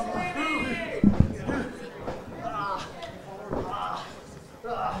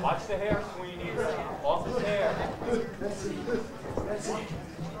 Watch the hair, Sweeney. Off his hair.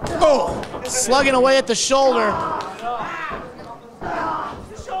 Oh, slugging away at the shoulder.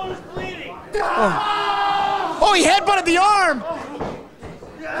 The shoulder's bleeding. Oh, he headbutted the arm.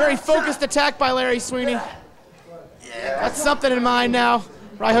 Very focused attack by Larry Sweeney. Got something in mind now.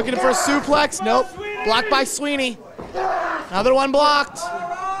 Right hooking it for a suplex. Nope. Blocked by Sweeney. Another one blocked.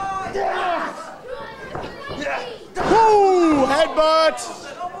 Woo! Headbutt.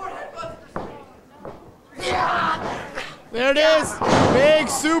 There it is. Big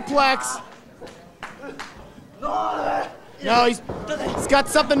suplex. No, he's got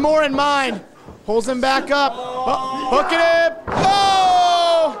something more in mind. Pulls him back up. Oh, hooking him. Oh!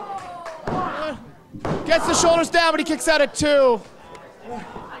 Gets the shoulders down, but he kicks out at 2.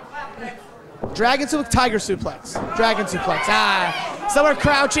 Dragon suplex, tiger suplex. Dragon suplex. Ah, some are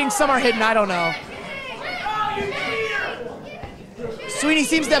crouching, some are hidden. I don't know. Sweeney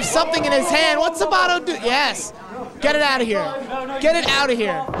seems to have something in his hand. What's Sabato do? Yes. Get it out of here. Get it out of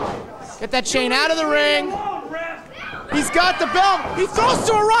here. Get that chain out of the ring. He's got the belt. He throws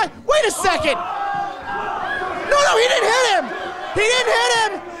to Arai. Wait a second. No, he didn't hit him. He didn't hit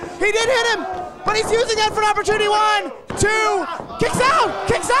him. He did hit him. But he's using that for an opportunity. 1, 2. Kicks out.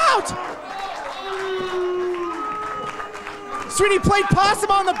 Kicks out. Sweeney played possum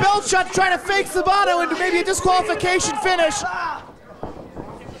on the belt shot to try to fake Sabato into maybe a disqualification finish.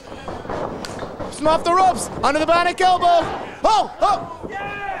 Him off the ropes, under the bionic elbow. Oh!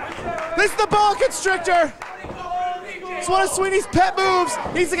 This is the boa constrictor. It's one of Sweeney's pet moves.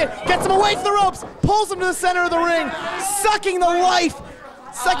 Gets him away from the ropes, pulls him to the center of the ring, sucking the life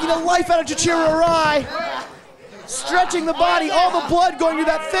out of Chichiro Arai. Stretching the body, all the blood going to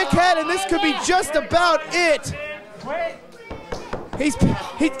that thick head, and this could be just about it. He's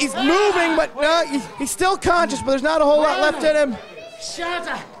moving, but he's still conscious, but there's not a whole lot left in him.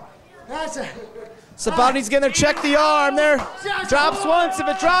 Sabati's gonna check the arm there. Drops once, if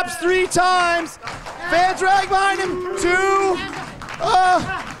it drops 3 times. Fan drag behind him, 2.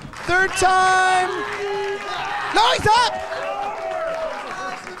 Third time. No, he's up.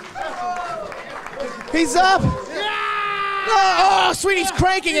 He's up. Oh, Sweeney's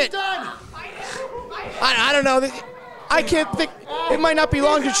cranking it. I don't know. I can't think. It might not be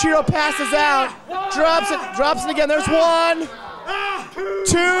long. Chiro passes out. Drops it again. There's 1, 2.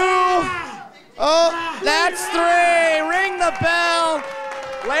 Oh, that's 3. Ring the bell.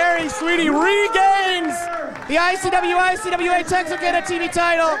 Larry Sweeney regains the ICWA Texarkana TV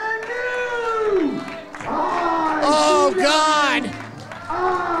title. Oh, God.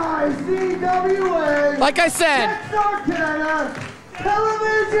 ICWA. Like I said. Texarkana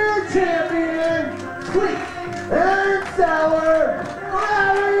Television Champion. Sweet and Sour.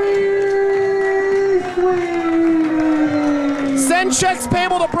 Larry Sweeney. checks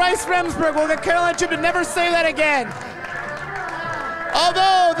payable to Bryce Remsburg. We'll get Caroline Jim to never say that again.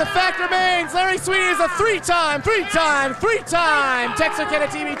 Although the fact remains, Larry Sweeney is a three-time Texarkana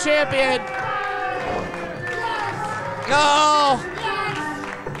TV champion. No.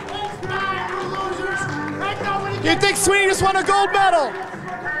 You'd think Sweeney just won a gold medal.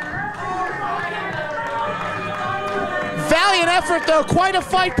 Valiant effort, though. Quite a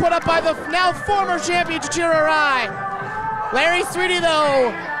fight put up by the now former champion, Tochiro Arai. Larry Sweeney,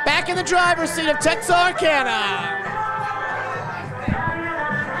 though, back in the driver's seat of Texarkana.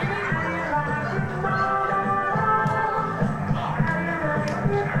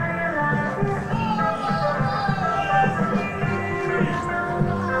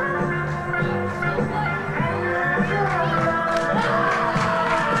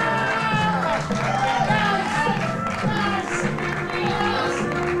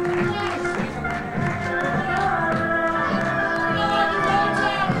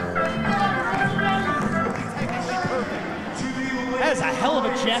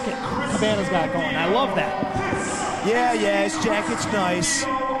 Jacket Cabana's got going. I love that. Yeah, his jacket's nice.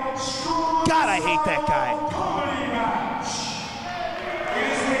 God, I hate that guy.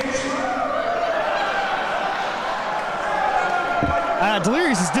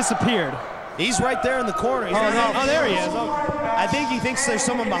 Delirious has disappeared. He's right there in the corner. Oh, there he is. I think he thinks there's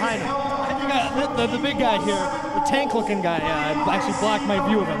someone behind him. I think the big guy here, the tank-looking guy, actually blocked my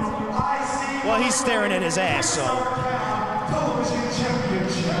view of him. Well, he's staring at his ass, so.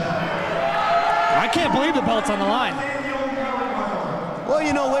 I can't believe the belt's on the line. Well,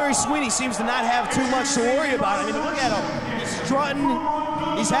 you know, Larry Sweeney seems to not have too much to worry about. I mean, look at him. He's strutting.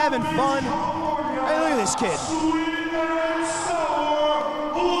 He's having fun. Hey, look at this kid.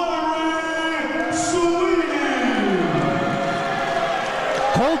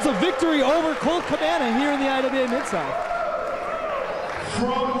 Holds a victory over Colt Cabana here in the IWA-Mid side.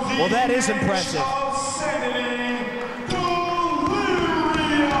 Well, that is impressive.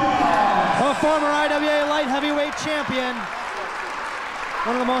 A former IWA light heavyweight champion.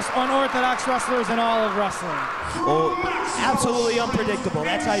 One of the most unorthodox wrestlers in all of wrestling. Oh, absolutely unpredictable.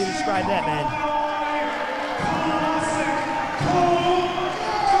 That's how you describe that, man.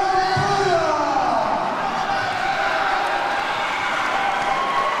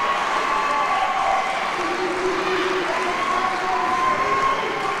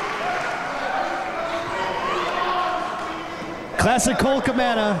 Classic Colt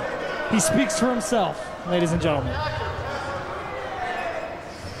Cabana. He speaks for himself, ladies and gentlemen.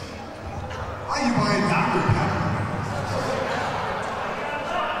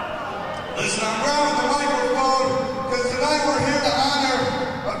 Listen, I'm grabbing the microphone because tonight we're here to honor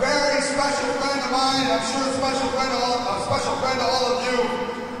a very special friend of mine. I'm sure a special friend to all of you.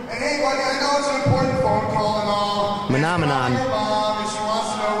 And hey, buddy, I know it's an important phone call and all. Phenomenon. Your mom, and she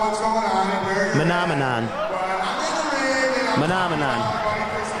wants to know what's going on and where you're Phenomenon. But I'm in the ring and I'm Phenomenon.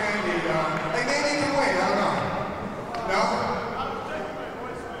 Hey, maybe you can wait. I don't know. No?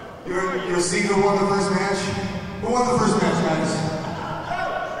 You'll see who won the first match? Who won the first match, guys?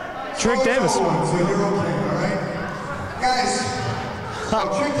 Trick Davis. So you're okay, all right? Guys,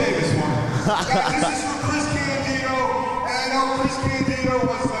 Trick Davis won. Guys, this is for Chris Candido, and I know Chris Candido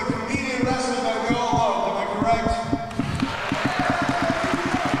was a comedian wrestler that we all loved, am I correct?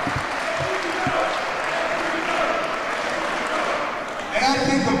 And I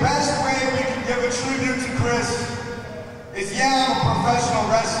think the best way we can give a tribute to Chris is, yeah, I'm a professional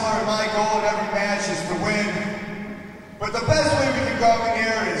wrestler, and my goal in every match is to win. But the best way we can go in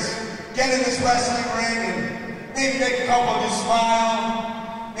here is get in this wrestling ring and maybe make a couple of you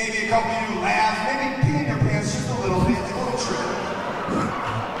smile, maybe a couple of you laugh, maybe pee in your pants just a little bit, like a little trick.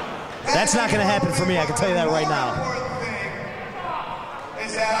 That's not going to happen for me, I can tell you that right now. The important thing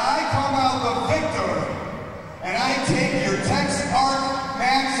is that I come out the victor, and I take your Texarkana,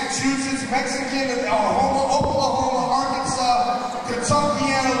 Massachusetts, Mexican, Oklahoma, Arkansas,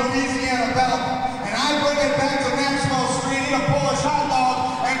 Kentuckiana, Louisiana belt, and I bring it back to Maxwell Street, eat a Polish hot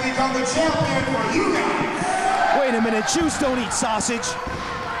dog, and become the champion for you guys. Wait a minute, Jews don't eat sausage.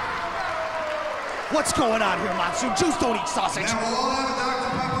 What's going on here, Monsoon? Jews don't eat sausage. And we'll all have a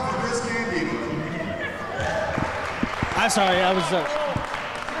Dr. Pepper for Chris Candido. I'm sorry, I was.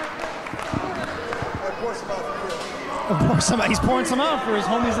 Of course, he's pouring some out for his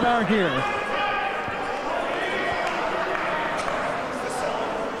homies that aren't here.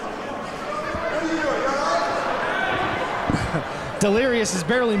 Delirious has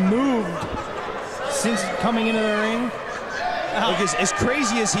barely moved since coming into the ring. Look, as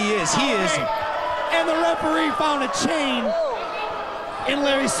crazy as he is, And the referee found a chain in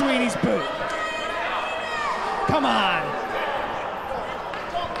Larry Sweeney's boot. Come on.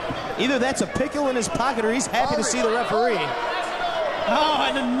 Either that's a pickle in his pocket or he's happy to see the referee. Oh,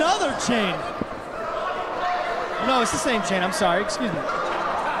 and another chain. No, it's the same chain. I'm sorry. Excuse me.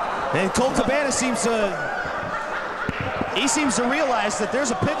 And Colt Cabana seems to realize that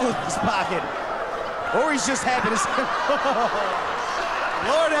there's a pickle in his pocket. Or he's just happy to see.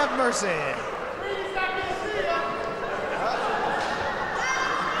 Lord have mercy.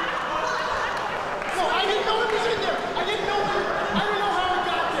 No, I didn't know it was in there. I didn't know how it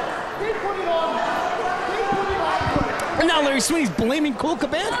got there. They put it on. And now Larry Sweeney's blaming Colt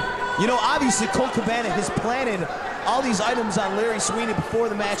Cabana. You know, obviously Colt Cabana has planted all these items on Larry Sweeney before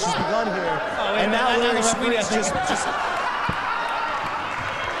the match has begun here. And now Larry Sweeney's just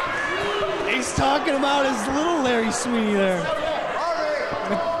he's talking about his little Larry Sweeney there.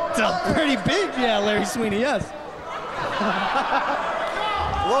 It's a pretty big, yeah, Larry Sweeney, yes.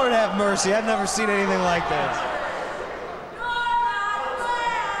 Lord have mercy, I've never seen anything like this.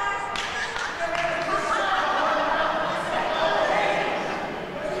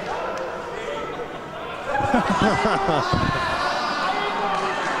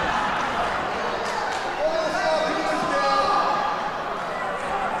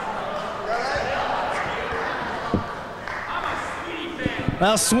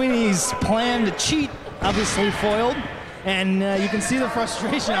 Well, Sweeney's plan to cheat obviously foiled, and you can see the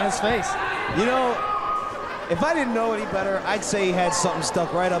frustration on his face. You know, if I didn't know any better, I'd say he had something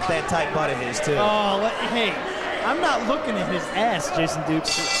stuck right up that tight butt of his, too. Oh, hey, I'm not looking at his ass, Jason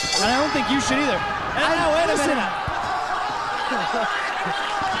Dukes, and I don't think you should either. Wait a minute.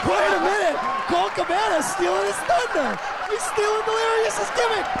 Wait a minute. Colt Cabana's stealing his thunder. He's stealing Delirious's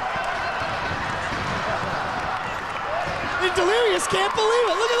gimmick. And Delirious can't believe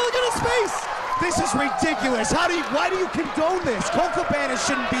it. Look at his face. This is ridiculous. Why do you condone this? Colt Cabana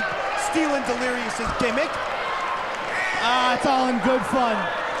shouldn't be stealing Delirious's gimmick. It's all in good fun.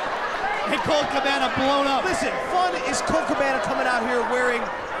 And Colt Cabana blown up. Listen, fun is Colt Cabana coming out here wearing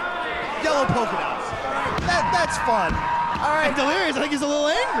yellow polka dots. That's fun. All right. And Delirious, I think he's a little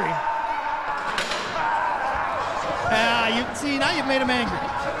angry. You see, now you've made him angry.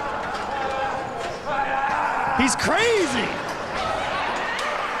 He's crazy.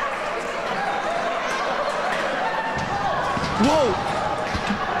 Whoa.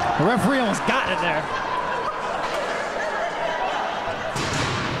 The referee almost got it there.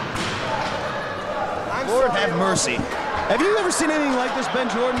 Lord have mercy. Have you ever seen anything like this, Ben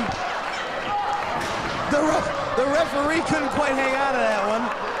Jordan? The referee couldn't quite hang on to that one.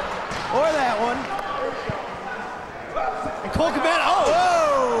 Or that one. And Colt Cabana,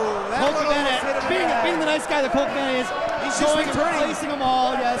 Colt Cabana, being the nice guy that Colt Cabana is, he's just replacing them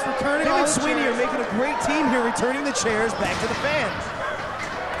all, yes, returning him all and the Sweeney chairs. are making a great team here, returning the chairs back to the fans.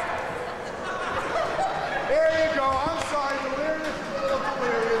 There you go. I'm sorry,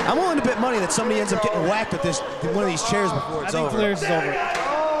 Delirious. I'm willing to bet money that somebody ends up getting whacked with one of these chairs before it's over. I think Delirious is over.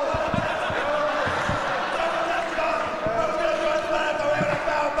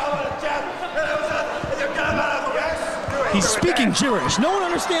 He's speaking gibberish. No one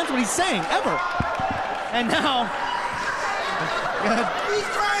understands what he's saying, ever. And now... He's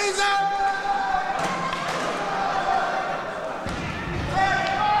crazy!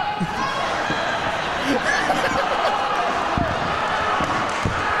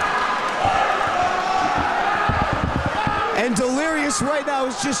 And Delirious right now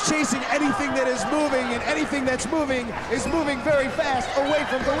is just chasing anything that is moving, and anything that's moving is moving very fast away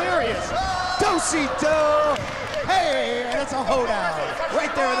from Delirious. Do-si-do! Hey, and it's a hoedown right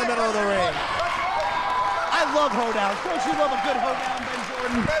there in the middle of the ring. I love hoedowns. Don't you love a good hoedown, Ben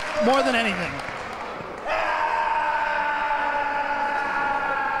Jordan? More than anything.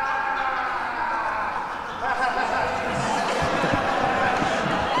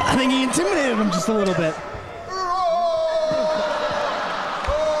 I think he intimidated him just a little bit.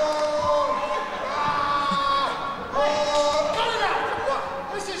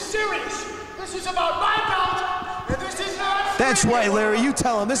 This is serious. This is about my belt, and this is not. That's right, Larry. You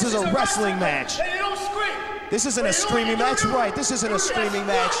tell him this is a wrestling match. And you don't scream. This isn't a screaming match. Right, this isn't a screaming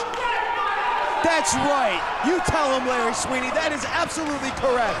match. That's right. You tell him, Larry Sweeney. That is absolutely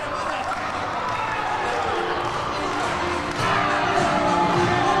correct.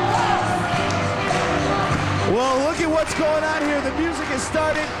 Well, look at what's going on here. The music has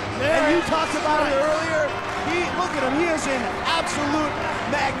started, and you talked about it earlier. Look at him. He is in absolute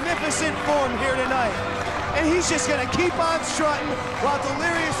magnificent form here tonight. And he's just going to keep on strutting while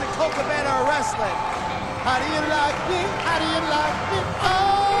Delirious and Colt Cabana are wrestling. How do you like me? How do you like me?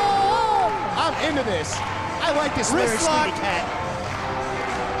 Oh! I'm into this. I like this Larry Sweeney cat.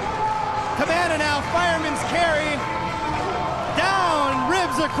 Cabana now, fireman's carry. Down, river.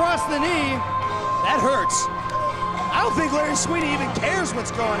 Ribs across the knee. That hurts. I don't think Larry Sweeney even cares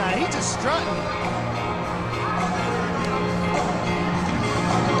what's going on. He's just strutting.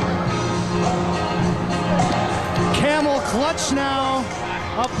 Camel clutch now,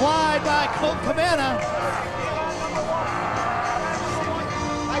 applied by Colt Cabana.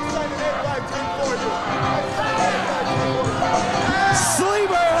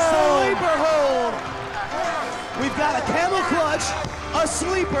 Sleeper hold. We've got a camel clutch, a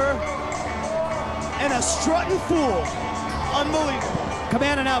sleeper, and a strutting fool. Unbelievable.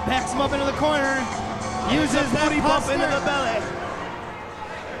 Cabana now backs him up into the corner. Uses that booty bump into the belly.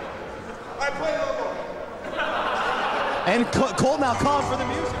 And Colt now calling for the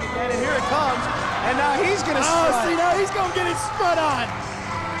music again, and here it comes. And now he's gonna strut. Oh, see, now he's gonna get his strut on.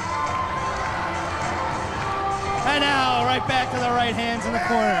 And now, right back to the right hands in the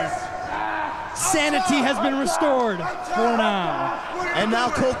corner. Sanity has been restored for now. And now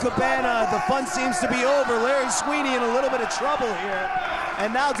Colt Cabana, the fun seems to be over. Larry Sweeney in a little bit of trouble here.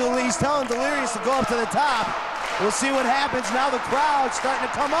 And now he's telling Delirious to go up to the top. We'll see what happens. Now the crowd's starting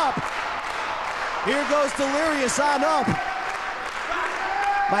to come up. Here goes Delirious on up.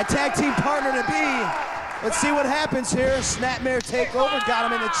 My tag team partner to be. Let's see what happens here. Snapmare takeover, got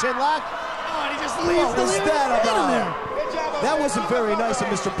him in the chin lock. Oh, and he just leaves. What was that about? That wasn't very nice of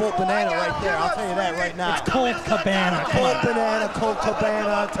Mr. Bolt Banana right there. I'll tell you that right now. It's Colt Cabana. Colt Banana, Colt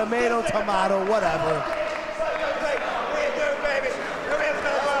Cabana, tomato, tomato, whatever.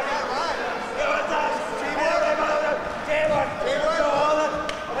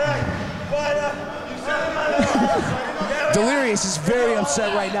 Delirious is very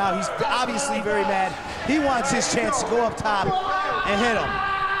upset right now. He's obviously very mad. He wants his chance to go up top and hit him.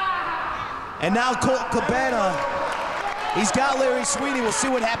 And now Colt Cabana, he's got Larry Sweeney. We'll see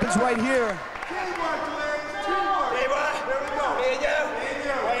what happens right here.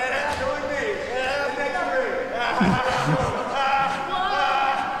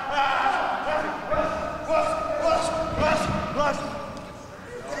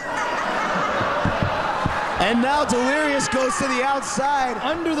 And now Delirious goes to the outside.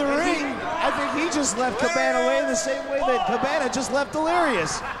 Under the ring. I think he just left Cabana away the same way that Cabana just left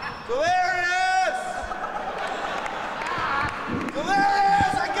Delirious. Delirious!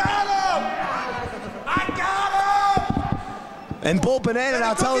 Delirious! I got him! I got him! And Bolt Banana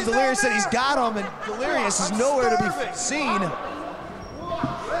now telling Delirious that he's got him, and Delirious is nowhere to be seen.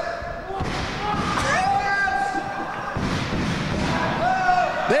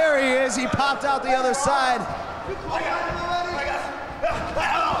 There he is. He popped out the other side.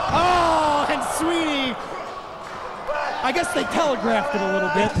 Oh, and Sweeney. I guess they telegraphed it a little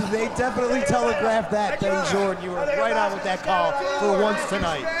bit. They definitely telegraphed that, Ben Jordan. You were right on with that call for once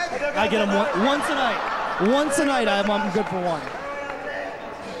tonight. I get him once a night. Once a night, I'm good for one.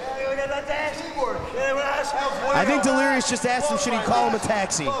 I think Delirious just asked him, should he call him a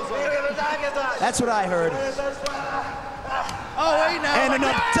taxi? That's what I heard. Oh, wait now. And an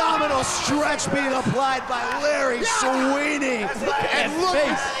abdominal stretch being applied by Larry Sweeney. And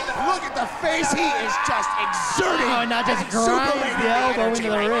look at the face. He is just exerting. Oh, not just grinds the elbow into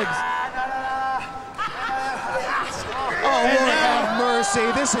the ribs. Oh, Lord have mercy.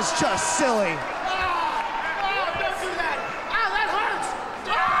 This is just silly.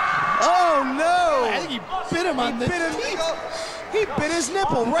 Oh, no. I think he bit him on the teeth. He bit his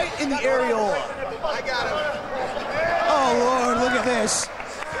nipple right in the areola. I got him. Oh, Lord, look at this.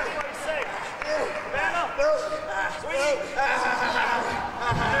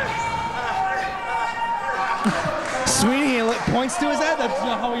 Sweeney points to his head.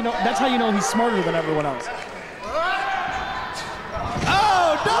 That's how you know he's smarter than everyone else.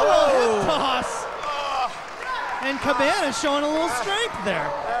 Oh, double hip toss. And Cabana showing a little strength there.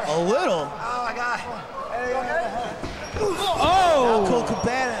 A little. Oh, my God. Oh! Now Colt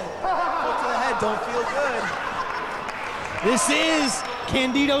Cabana, foot to the head, don't feel good. This is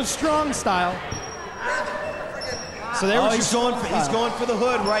Candido Strong style. So there he's going for the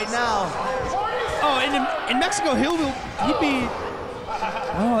hood right now. Oh, and in Mexico, he'd be.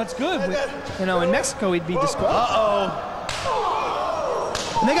 Oh, that's good. You know, in Mexico, he'd be disqualified.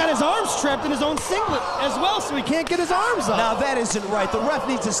 And they got his arms trapped in his own singlet as well, so he can't get his arms up. Now that isn't right. The ref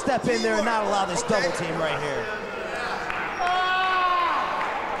needs to step in there and not allow this double team right here.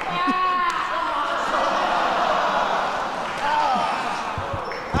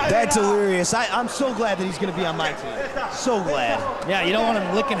 That's Delirious. I'm so glad that he's going to be on my team. So glad. Yeah, you don't want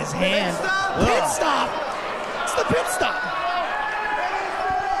him licking his hand. Pit stop! It's the pit stop!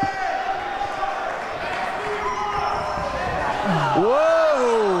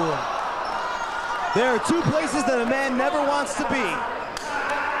 Whoa! There are two places that a man never wants to be.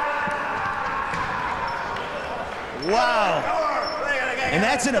 Wow. And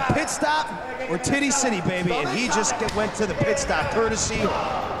that's in a pit stop or Titty City, baby. And he just went to the pit stop courtesy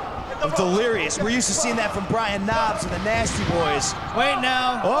of Delirious. We're used to seeing that from Brian Knobs and the Nasty Boys. Wait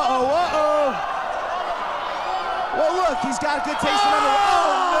now. Uh-oh, uh-oh. Well, look, he's got a good taste in under.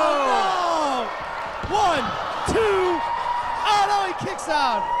 Oh, no. 1, 2. Oh, no, he kicks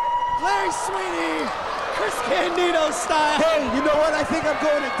out. Larry Sweeney, Chris Candido style. Hey, you know what? I think I'm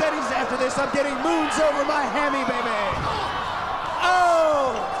going to Denny's after this. I'm getting moons over my hammy, baby.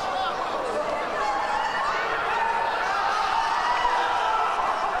 Oh!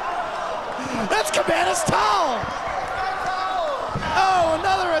 That's Cabana's towel. Oh,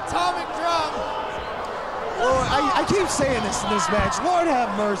 another atomic drop. Lord, I keep saying this in this match. Lord have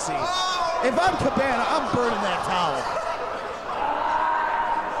mercy. If I'm Cabana, I'm burning that towel.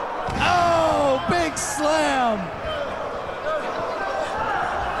 Oh, big slam.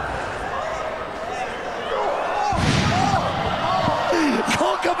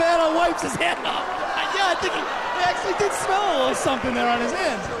 Colt Cabana wipes his hand off. Yeah, I think he actually did smell a little something there on his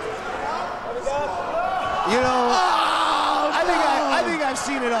hand. You know, Oh, I think I've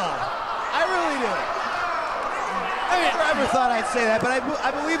seen it all. I really do. I never thought I'd say that, but I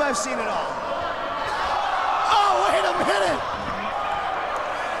believe I've seen it all. Oh, wait a minute.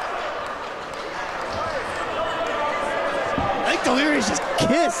 I think Delirious just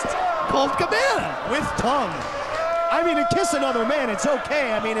kissed Colt Cabana. With tongue. I mean, to kiss another man, it's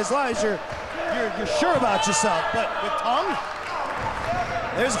okay. I mean, as long as you're sure about yourself. But with tongue?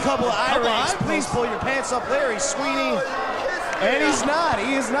 There's a couple of eye rings. Please pull your pants up, Larry Sweeney. And he's not.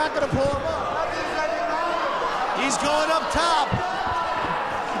 He is not going to pull them up. He's going up top.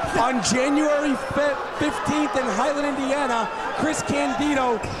 On January 15th in Highland, Indiana, Chris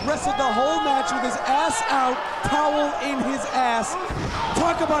Candido wrestled the whole match with his ass out, towel in his ass.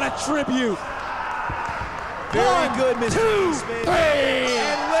 Talk about a tribute. Very good, Mr. 2, 3.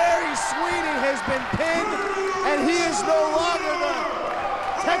 And Larry Sweeney has been pinned, and he is no longer the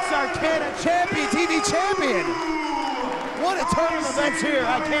Texarkana champion, TV champion. What a turn of events here.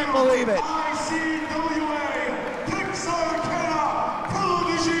 I can't believe it. ICWA Texarkana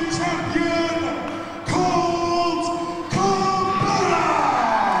Television Champion, Colt Cabana.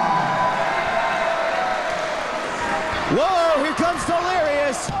 Whoa, here comes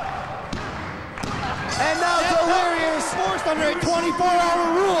Delirious. And now Delirious. Forced under a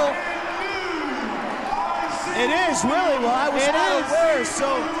 24-hour rule. It is really. Well, I was not aware.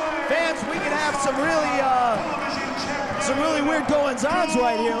 So, fans, we can have some really weird goings-ons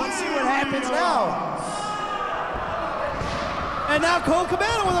right here. Let's see what happens now. And now Colt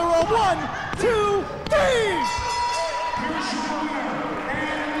Cabana with a roll. 1, 2, 3.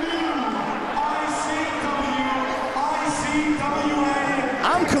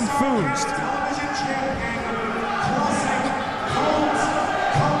 I'm confused.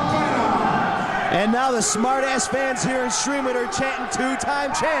 And now the smart-ass fans here in Streaming are chanting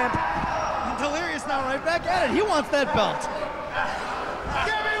two-time champ. Delirious now right back at it. He wants that belt.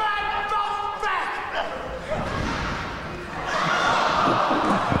 Give me my belt back!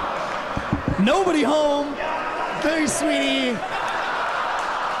 Nobody home. Very Sweeney.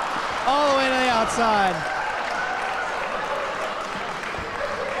 All the way to the outside.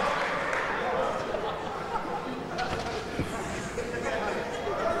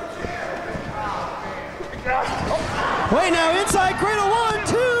 Wait now, inside cradle. 1,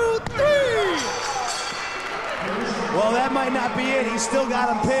 2, 3. Well, that might not be it. He's still got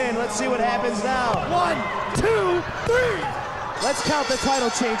him pinned. Let's see what happens now. 1, 2, 3. Let's count the title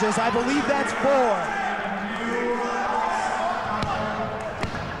changes. I believe that's 4.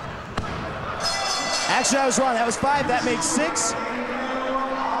 Actually, I was wrong. That was 5. That makes 6.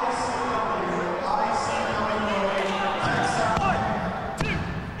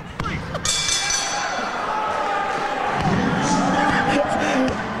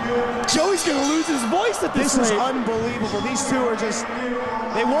 Joey's gonna lose his voice at this rate. This is unbelievable. These two are just,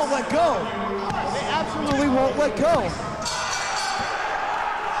 they won't let go. They absolutely won't let go.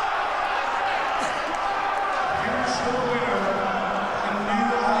 Here's the winner, and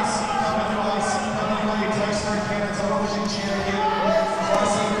new ICWA Texarkana Television Champion, Colt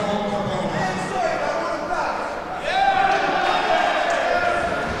Cabana.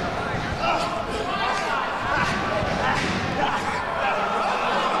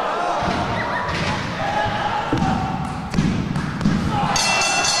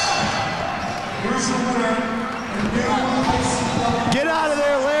 Get out of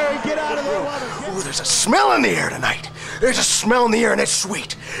there, Larry. Get out of there. Ooh, there's a smell in the air tonight. There's a smell in the air, and it's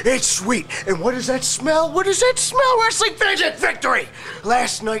sweet. It's sweet. And what does that smell? What does that smell? Wrestling fans at victory!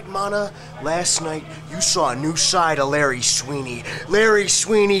 Last night, Mana, last night, you saw a new side of Larry Sweeney. Larry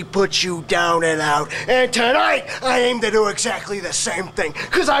Sweeney put you down and out. And tonight, I aim to do exactly the same thing.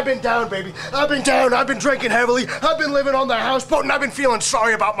 Because I've been down, baby. I've been down. I've been drinking heavily. I've been living on the houseboat, and I've been feeling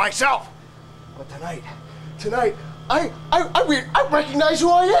sorry about myself. But tonight, I recognize who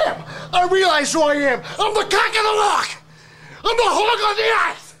I am. I realize who I am. I'm the cock of the walk. I'm the hog on the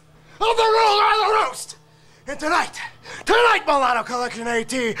ice. I'm the ruler of the roast. And tonight, Milano Collection AT,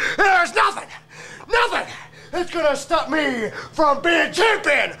 there's nothing that's gonna stop me from being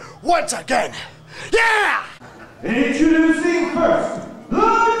champion once again. Yeah! Introducing first,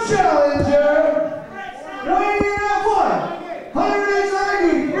 the challenger, weighing in at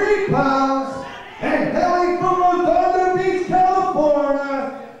 193 pounds, and hailing from Redondo Beach,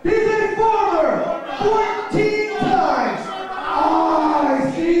 California, he's a former 14 times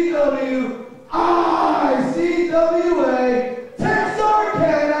ICWA,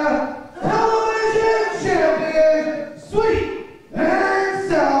 Texarkana, television champion, sweet and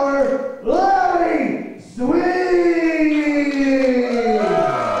sour, Larry Sweeney.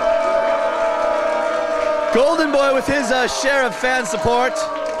 Golden Boy with his share of fan support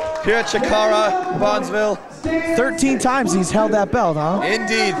here at Chikara, Bondsville. 13 times he's held that belt, huh?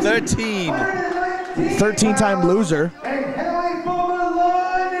 Indeed, 13. 13-time loser.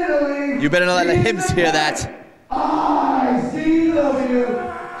 You better not let him hear that. ICWA,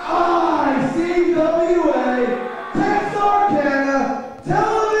 Texarkana,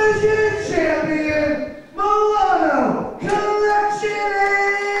 television champion, Milano Collection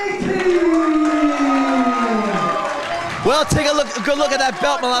AT. Well, take a good look at that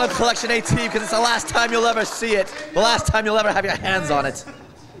belt, Milano Collection AT, because it's the last time you'll ever see it. The last time you'll ever have your hands on it.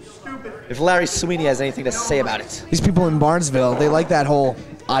 If Larry Sweeney has anything to say about it. These people in Barnesville, they like that whole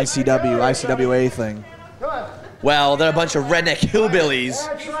ICWA thing. Well, they're a bunch of redneck hillbillies.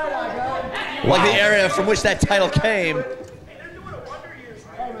 Like the area from which that title came.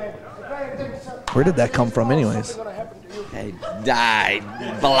 Where did that come from anyways? Hey,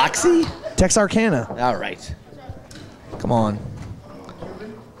 Biloxi? Texarkana. All right. Come on.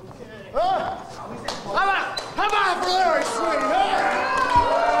 How about for Larry Sweeney?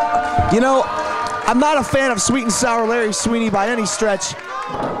 You know, I'm not a fan of sweet and sour Larry Sweeney by any stretch,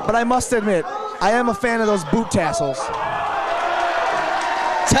 but I must admit, I am a fan of those boot tassels.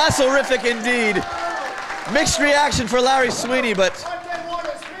 Tassel-rific indeed. Mixed reaction for Larry Sweeney, but...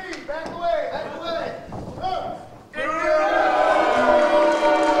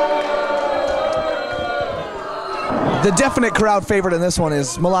 The definite crowd favorite in this one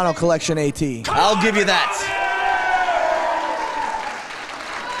is Milano Collection AT. I'll give you that.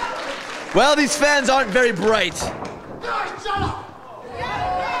 Well, these fans aren't very bright.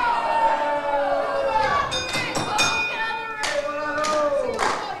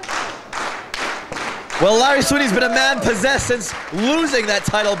 Well, Larry Sweeney's been a man possessed since losing that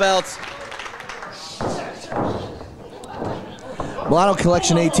title belt. Milano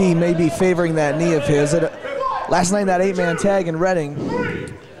Collection AT may be favoring that knee of his. Last night, that 8-man tag in Reading,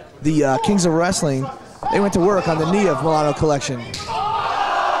 the Kings of Wrestling, they went to work on the knee of Milano Collection.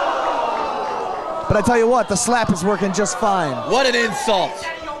 But I tell you what, the slap is working just fine. What an insult.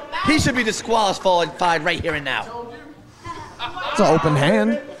 He should be disqualified right here and now. It's an open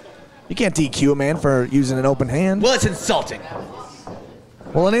hand. You can't DQ a man for using an open hand. Well, it's insulting.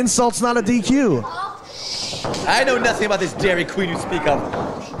 Well, an insult's not a DQ. I know nothing about this Dairy Queen you speak of,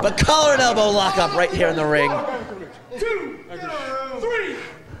 but collar and elbow lock up right here in the ring. 2, 3.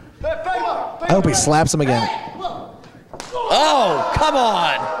 I hope he slaps him again. Oh, come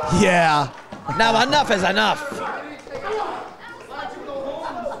on. Yeah. Now enough is enough.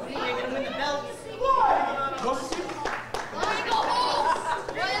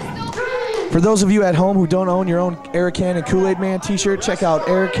 For those of you at home who don't own your own Eric Cannon Kool-Aid Man t-shirt, check out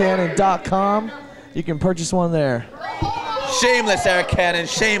ericcannon.com. You can purchase one there. Shameless, Eric Cannon,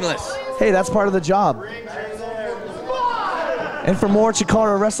 shameless. Hey, that's part of the job. And for more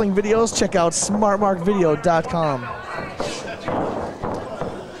Chikara wrestling videos, check out smartmarkvideo.com.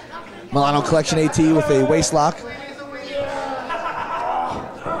 Milano Collection AT with a waist lock.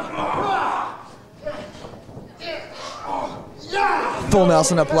 Full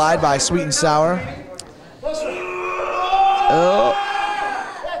Nelson applied by Sweet and Sour. Oh.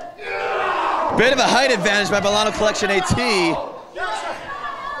 Bit of a height advantage by Milano Collection AT.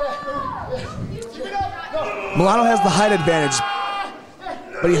 Milano has the height advantage.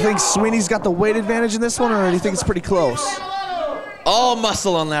 But do you think Sweeney's got the weight advantage in this one, or do you think it's pretty close? All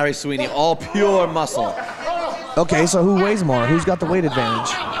muscle on Larry Sweeney, all pure muscle. Okay, so who weighs more? Who's got the weight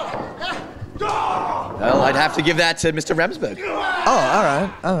advantage? Well, I'd have to give that to Mr. Remsburg. Oh, all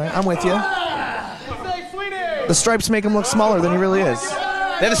right, I'm with you. The stripes make him look smaller than he really is.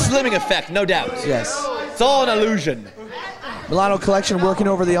 They have a slimming effect, no doubt. Yes. It's all an illusion. Milano Collection working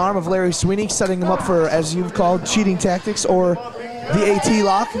over the arm of Larry Sweeney, setting him up for, as you've called, cheating tactics or the AT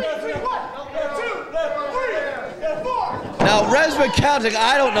lock. Now, Remsburg counting,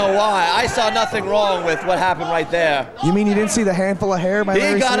 I don't know why. I saw nothing wrong with what happened right there. You mean you didn't see the handful of hair by Larry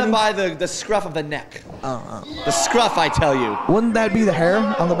Sweeney? He got him by the scruff of the neck. The scruff, I tell you. Wouldn't that be the hair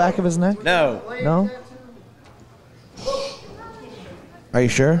on the back of his neck? No. No? Are you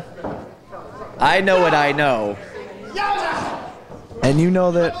sure? I know what I know. And you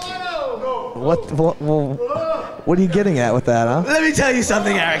know that... What are you getting at with that, huh? Let me tell you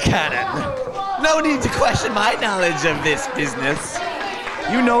something, Arkana. No need to question my knowledge of this business.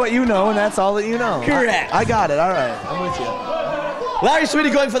 You know what you know, and that's all that you know. Correct. I got it, all right. I'm with you. Larry Sweeney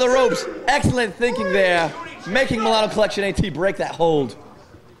going for the ropes. Excellent thinking there. Making Milano Collection AT break that hold.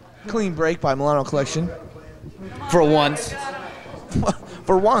 Clean break by Milano Collection. For once.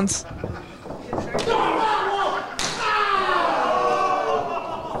 For once?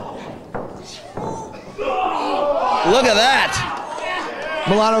 Look at that.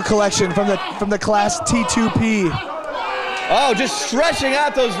 Milano Collection from the class T2P. Oh, just stretching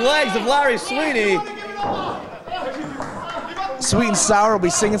out those legs of Larry Sweeney. Sweet and Sour will be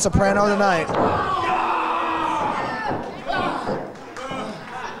singing soprano tonight.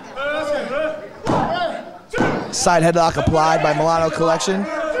 Side headlock applied by Milano Collection.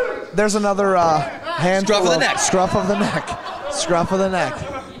 There's another hand. Scruff of the neck. Scruff of the neck. Scruff of the neck.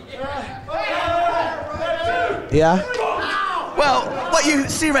 Yeah? Well, what you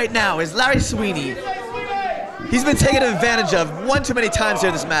see right now is Larry Sweeney. He's been taken advantage of one too many times here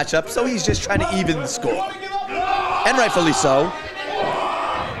in this matchup, so he's just trying to even the score. And rightfully so.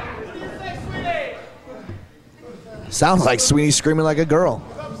 Sounds like Sweeney screaming like a girl.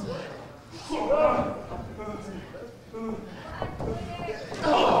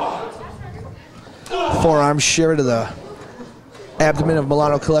 Forearm shear to the abdomen of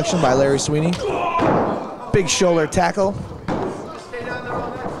Milano Collection by Larry Sweeney. Big shoulder tackle.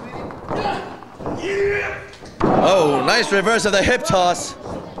 Oh, nice reverse of the hip toss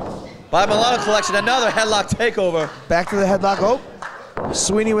by Milano Collection. Another headlock takeover. Back to the headlock. Oh,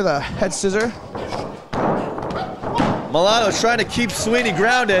 Sweeney with a head scissor. Milano trying to keep Sweeney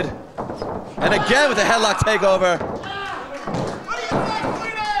grounded. And again with a headlock takeover.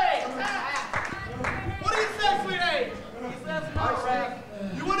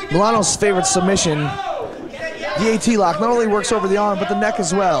 Milano's favorite submission, the AT lock, not only works over the arm, but the neck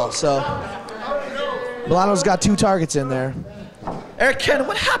as well. So Milano's got 2 targets in there. Arkana,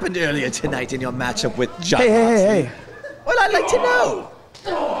 what happened earlier tonight in your matchup with John? Hey. Well, I'd like to know.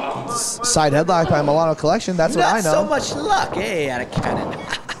 Side headlock by Milano Collection, that's what I know. Not so much luck,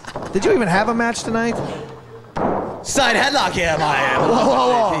 Arkana. Did you even have a match tonight? Side headlock here by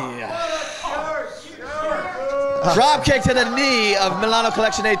Whoa. Drop kick to the knee of Milano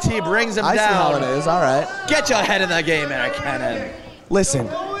Collection AT brings him down. I see how it is, all right. Get your head in the game, Arkana. Listen,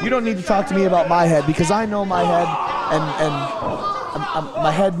 you don't need to talk to me about my head because I know my head and my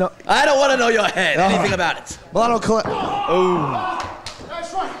head. No. I don't want to know your head. Anything about it. Milano Collection. Oh.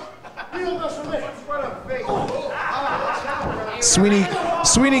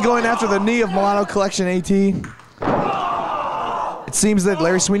 Sweeney going after the knee of Milano Collection AT. It seems that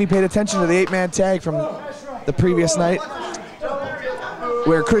Larry Sweeney paid attention to the 8-man tag from the previous night,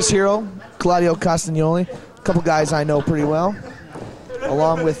 where Chris Hero, Claudio Castagnoli, a couple guys I know pretty well,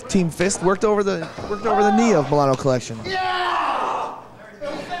 along with Team Fist, worked over the knee of Milano Collection.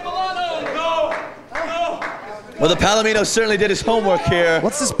 Well, the Palomino certainly did his homework here.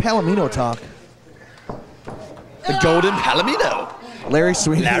 What's this Palomino talk? The Golden Palomino. Larry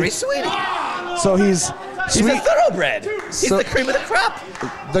Sweeney. Larry Sweeney. So he's a thoroughbred. He's the cream of the crop.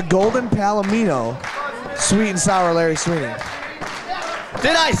 The Golden Palomino. Sweet and Sour Larry Sweeney.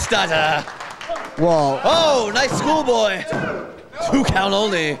 Did I stutter? Well. Oh, nice schoolboy. 2 count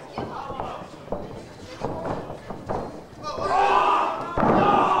only.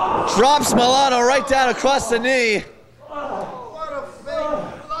 Drops Milano right down across the knee.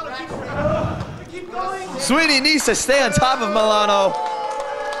 Sweeney needs to stay on top of Milano.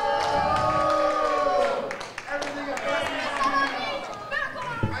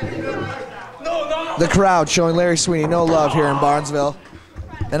 The crowd showing Larry Sweeney no love here in Barnesville,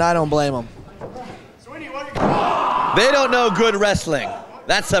 and I don't blame them. They don't know good wrestling.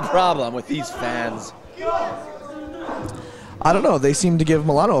 That's the problem with these fans. I don't know. They seemed to give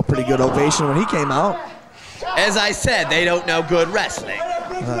Milano a pretty good ovation when he came out. As I said, they don't know good wrestling.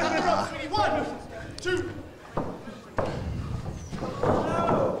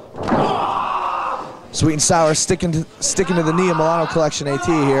 Sweet and sour sticking to the knee of Milano Collection AT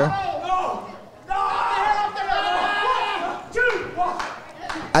here.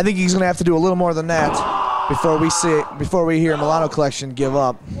 I think he's going to have to do a little more than that before we hear Milano Collection give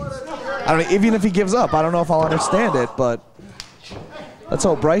up. I don't, even if he gives up, I don't know if I'll understand it, but let's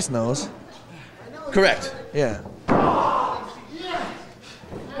hope Bryce knows. Correct. Yeah.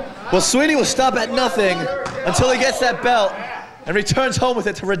 Well, Sweeney will stop at nothing until he gets that belt and returns home with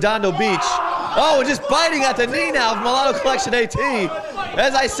it to Redondo Beach. Oh, and just biting at the knee now of Milano Collection AT.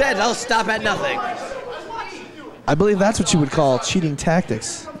 As I said, I'll stop at nothing. I believe that's what you would call cheating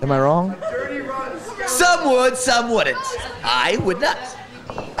tactics. Am I wrong? Some would, some wouldn't. I would not.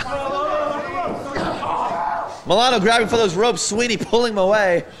 Milano grabbing for those ropes, Sweeney pulling him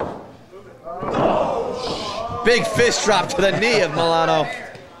away. Big fist drop to the knee of Milano.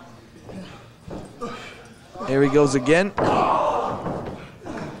 Here he goes again.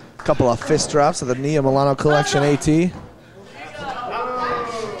 Couple of fist drops to the knee of Milano Collection AT.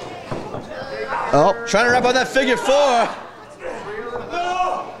 Oh, trying to wrap on that figure four.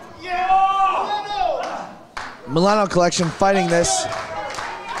 Milano Collection fighting this.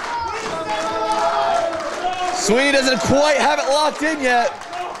 Sweeney doesn't quite have it locked in yet.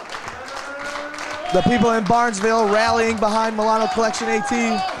 The people in Barnesville rallying behind Milano Collection AT.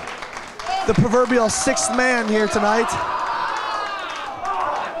 The proverbial sixth man here tonight.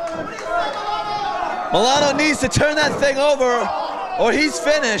 Milano needs to turn that thing over or he's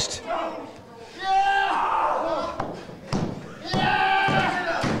finished.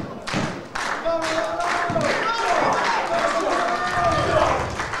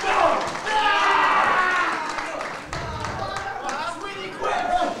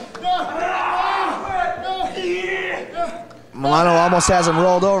 Milano almost has him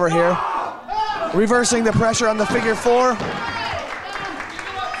rolled over here. Reversing the pressure on the figure four.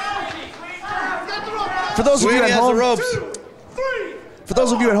 For those of you at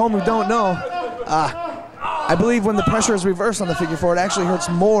home, who don't know, I believe when the pressure is reversed on the figure four, it actually hurts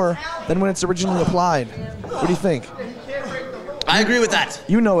more than when it's originally applied. What do you think? I agree with that.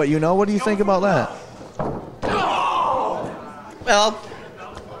 You know it, you know. What do you think about that? Well,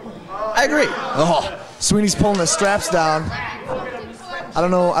 I agree. Oh, Sweeney's pulling the straps down. I don't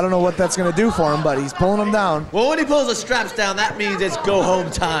know what that's gonna do for him, but he's pulling them down. Well, when he pulls the straps down, that means it's go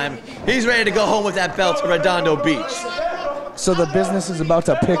home time. He's ready to go home with that belt to Redondo Beach. So the business is about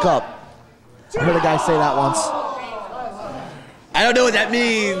to pick up. I heard a guy say that once. I don't know what that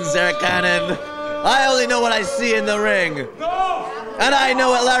means, Eric Cannon. I only know what I see in the ring. And I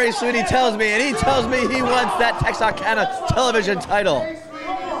know what Larry Sweeney tells me, and he tells me he wants that Texarkana television title.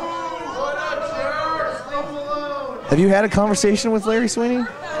 Have you had a conversation with Larry Sweeney?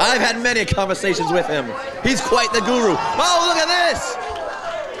 I've had many conversations with him. He's quite the guru. Oh, look at this!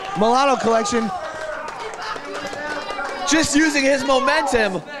 Milano Collection just using his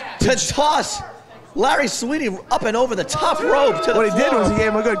momentum to toss Larry Sweeney up and over the top rope to the floor. What he did was he gave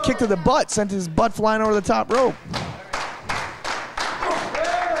him a good kick to the butt, sent his butt flying over the top rope.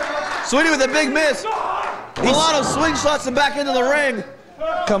 Sweeney with a big miss. Milano slingshots him back into the ring.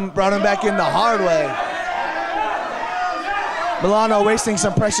 Brought him back in the hard way. Milano wasting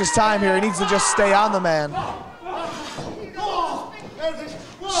some precious time here. He needs to just stay on the man.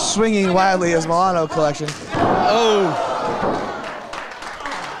 Swinging wildly as Milano Collection. Oh.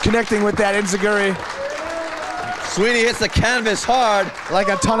 Connecting with that enziguri. Sweeney hits the canvas hard. Like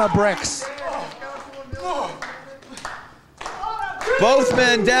a ton of bricks. Both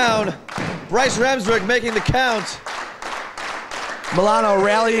men down. Bryce Remsburg making the count. Milano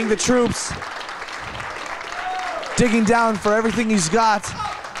rallying the troops. Digging down for everything he's got.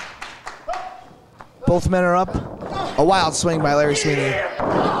 Both men are up. A wild swing by Larry Sweeney.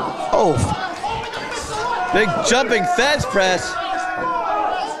 Oh. Big jumping fence press.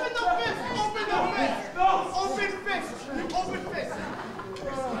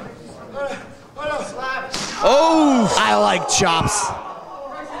 Oh! I like chops.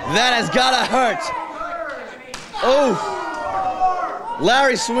 That has gotta hurt. Oh!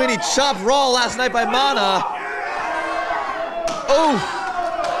 Larry Sweeney chopped raw last night by Mana. Oh!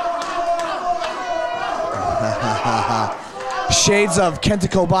 Shades of Kenta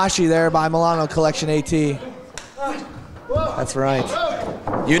Kobashi there by Milano Collection AT. That's right.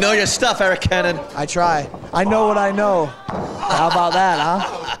 You know your stuff, Eric Cannon. I try. I know what I know. How about that,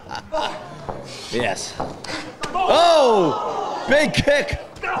 huh? Yes. Oh! Big kick.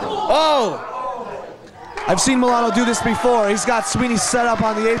 Oh! I've seen Milano do this before. He's got Sweeney set up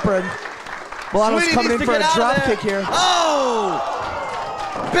on the apron. Milano's Sweeney coming in needs to for a get out of drop there. kick here. Oh!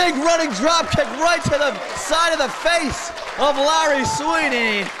 Big running drop kick right to the side of the face of Larry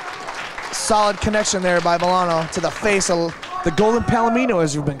Sweeney. Solid connection there by Milano to the face of the Golden Palomino,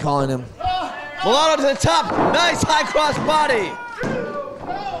 as you've been calling him. Milano to the top. Nice high cross body.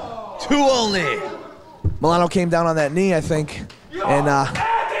 2 only. Milano came down on that knee, I think. And, oh,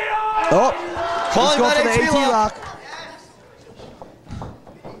 Calling he's going that for the AT AT lock.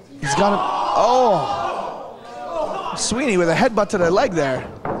 He's got him. Oh. Sweeney with a headbutt to the leg there.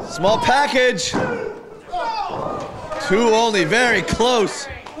 Small package. 2 only, very close.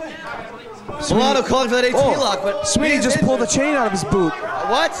 Milano calling for that AT lock, but Sweeney just pulled a chain out of his boot.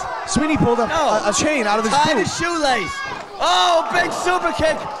 What? Sweeney pulled a chain out of his tied boot. his shoelace. Oh, big super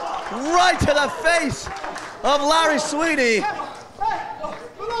kick right to the face of Larry Sweeney.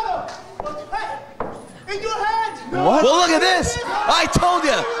 What? Well, look at this. I told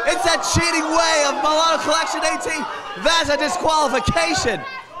you. It's that cheating way of Milano Collection 18. That's a disqualification.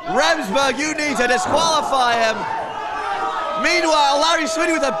 Remsburg, you need to disqualify him. Meanwhile, Larry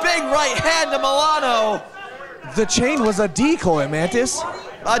Sweeney with a big right hand to Milano. The chain was a decoy, Mantis.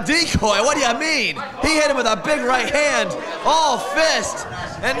 A decoy? What do you mean? He hit him with a big right hand, all fist.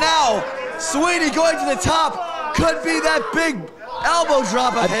 And now, Sweeney going to the top. Could be that big elbow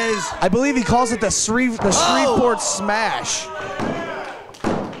drop of his. I believe he calls it the Shreveport Smash.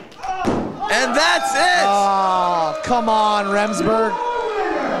 And that's it. Oh, come on, Remsburg.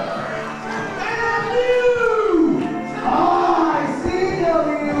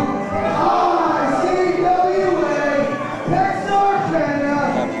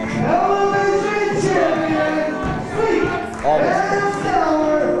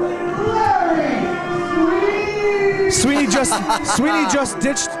 Sweeney just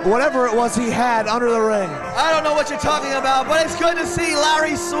ditched whatever it was he had under the ring. I don't know what you're talking about, but it's good to see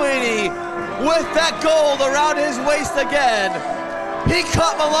Larry Sweeney with that gold around his waist again. He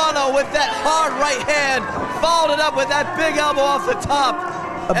caught Milano with that hard right hand, followed it up with that big elbow off the top.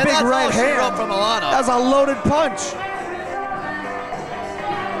 A big right hand from Milano. That's a loaded punch.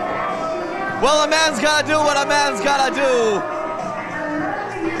 Well, a man's gotta do what a man's gotta do.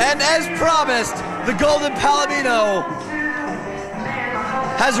 And as promised, the Golden Palomino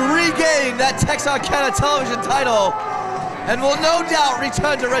has regained that Texarkana television title and will no doubt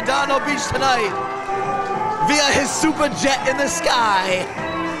return to Redondo Beach tonight via his super jet in the sky.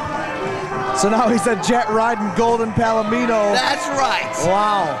 So now he's a jet riding Golden Palomino. That's right.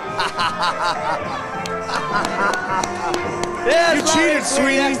 Wow. Yes, you cheated,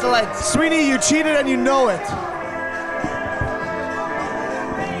 Sweeney. Excellent. Sweeney, you cheated and you know it.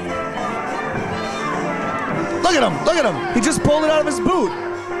 Look at him, look at him. He just pulled it out of his boot.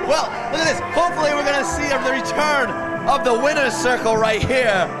 Well, look at this. Hopefully we're gonna see the return of the winner's circle right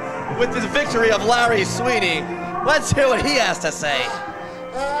here with this victory of Larry Sweeney. Let's hear what he has to say.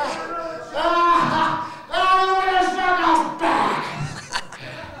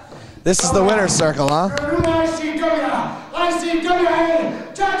 This is the winner's circle, huh?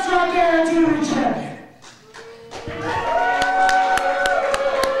 ICWA Texarkana TV champion.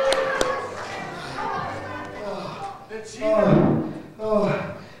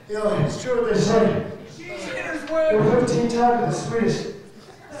 It's true what they say. We're 15 times the sweetest.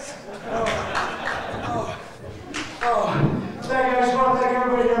 Thank you, I just want to thank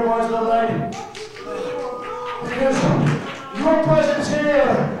everybody here, boys, tonight. Because your presence here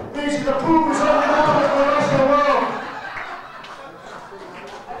means the proof is on the mountain for the rest of the world.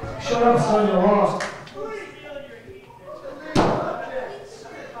 Shut up, son, you're lost.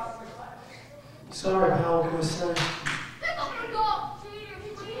 Sorry, pal, what can I say?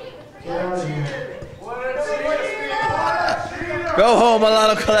 Get out of here. Go home,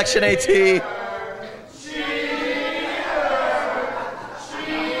 Milano Collection AT.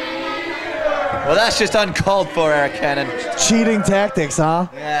 Well, that's just uncalled for, Eric Cannon. Cheating tactics, huh?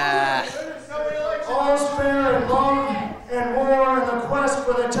 Yeah. All's fair in love and war in the quest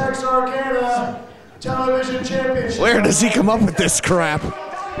for the Texarkana television championship. Where does he come up with this crap?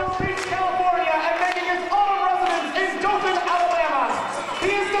 California, and making his own residence in Dothan, Alabama. He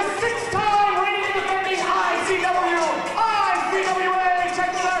is the 6-time reigning defending ICWA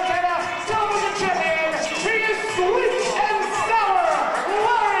Texarkana television champion. He is sweet and sour,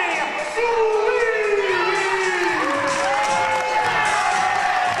 Larry Sweeney.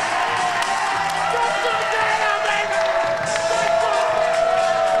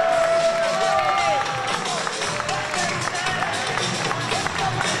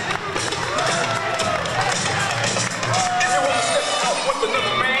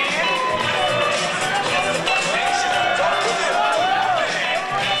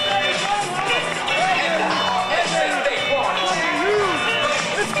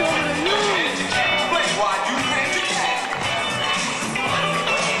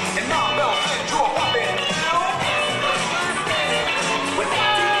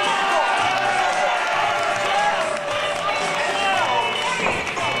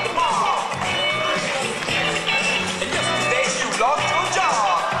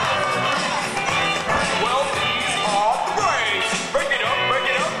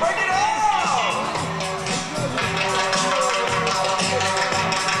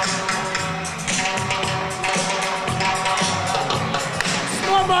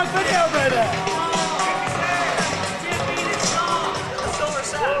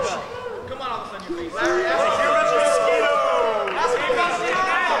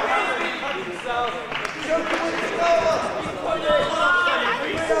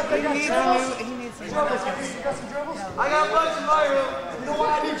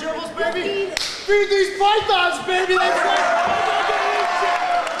 gerbils, baby. Feed these pythons, baby. That's right.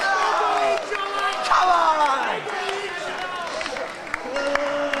 Come on!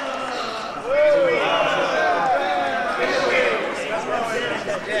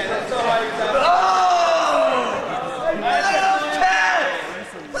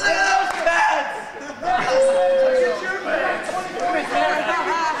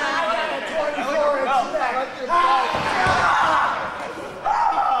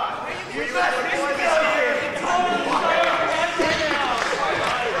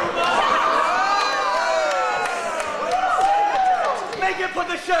 Put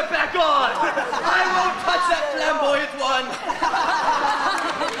the shirt back on! I won't touch that flamboyant one!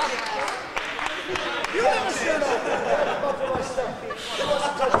 You have a shirt on! For my stuff. You want to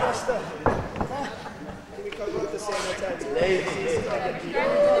touch my stuff? Can we come up with the same tattoo?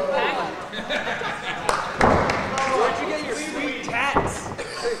 Where'd you get your sweet tats?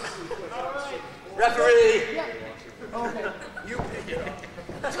 Referee! You pick it.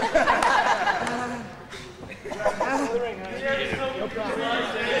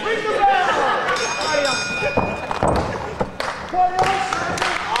 Ring the bell!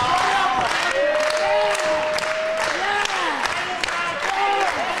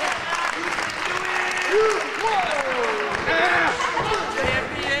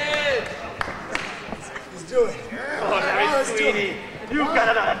 Let's do it. Oh, Sweeney. You got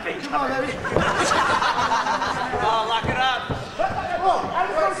it on thing. Come on, baby. Oh, lock it up. One,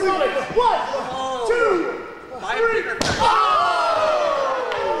 two, three.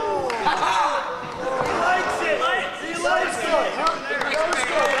 He likes it. He likes it.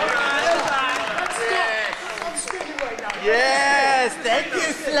 I'm spinning right now. Yes, thank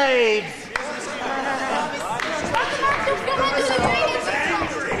you, slaves.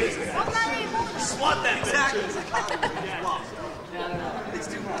 Swat that exactly. It's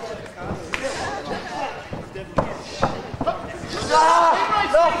too much.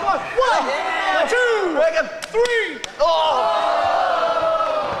 One, two, three.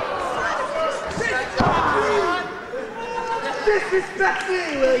 Disrespect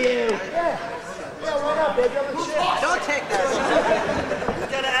me, will you? Yeah, run up, baby. I'm the shit. Don't take that. What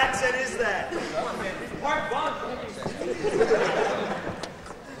kind of accent is that? Part one.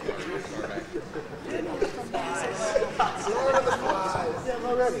 Yeah,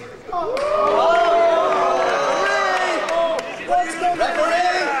 I'm ready.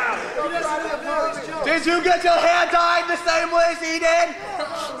 Did you get your hair dyed the same way as he did?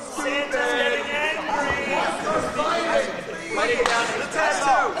 Santa's getting angry. Writing it down to the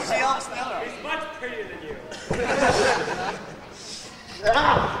tattoo. See, he's much prettier than you.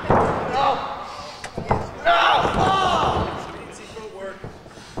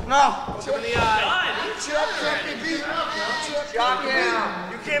 No. Two in the eye. Chuck,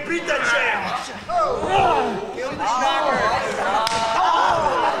 You can't beat that champ. Kill the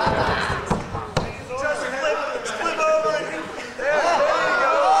Just flip over it. There you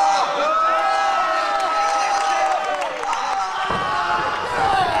go.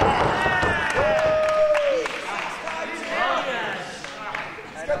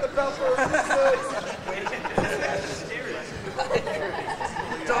 He's got the belt for his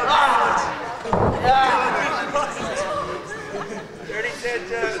Dirty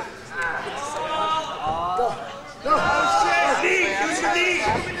Santa. No. Knee. Use your knee.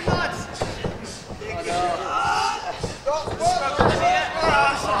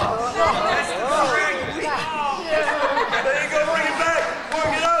 There you go. Bring it back.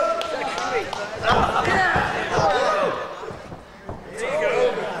 Work it out. There you go.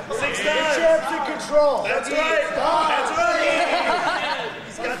 6 The times. champ's in control. That's right. That's right.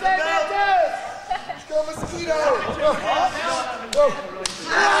 He's got the belt. Let's go, mosquito. Go.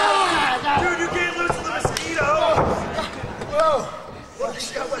 Dude, you can't lose to the mosquito. Whoa.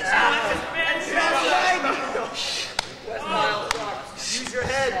 Use your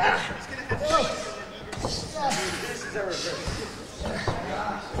head. Kick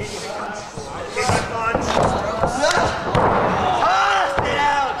that punch. Stay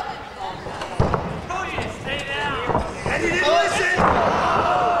down. Stay down. And you didn't listen.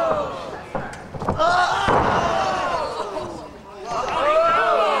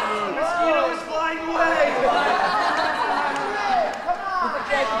 Mosquito is flying away.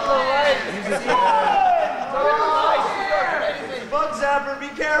 Bug zapper, be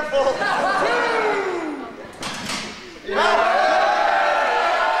careful.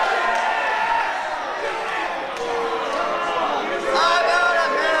 I'm out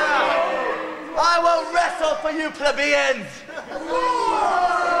of here. I will wrestle for you plebeians.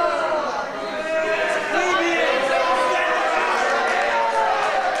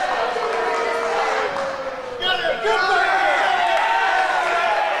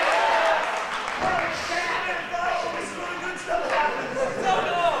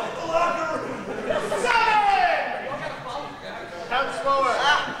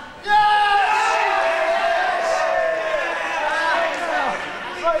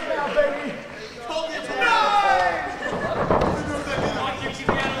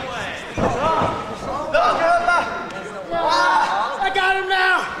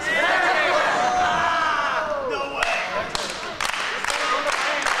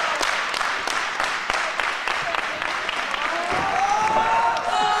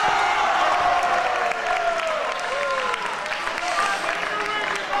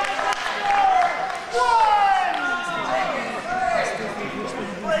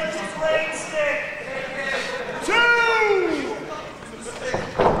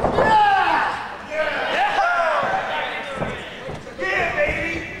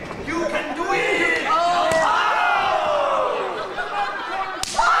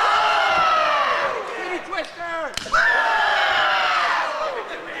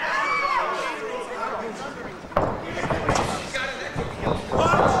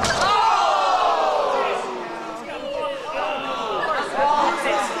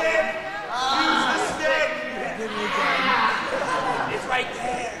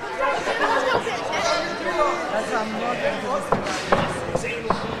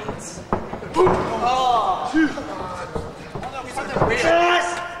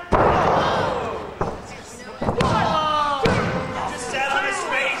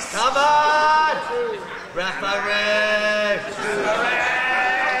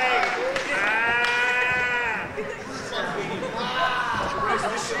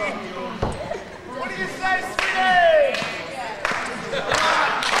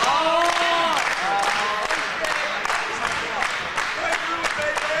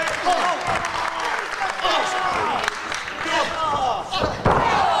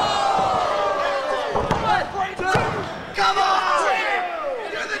 Come on!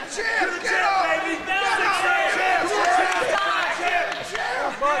 You're the champ! Get up, baby!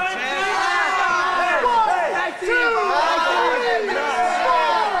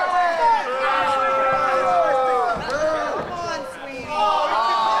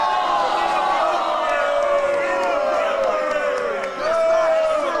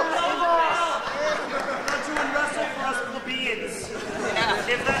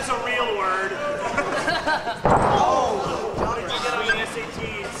 If that's a real word. How did you get on the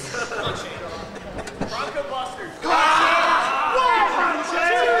SATs? Bronco Busters.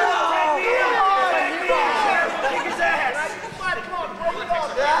 Kick his ass.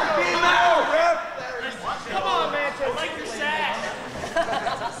 Come on, man. I like your sash.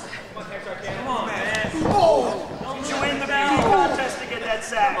 Come on, man. Did you win the beauty contest to get that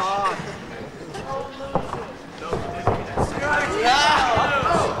sash? Come on.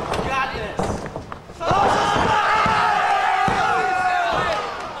 Got this. Come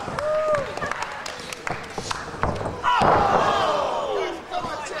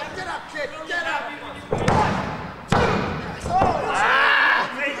on, champ. Get up, kid. Get up.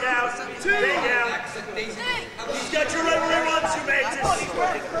 Fade down. Fade down. He's got you right where he wants you, mate.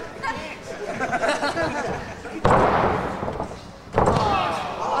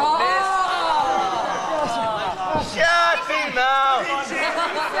 Shot, female.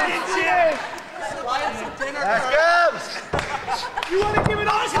 Let's go. You want to give it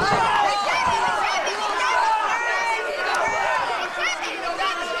on?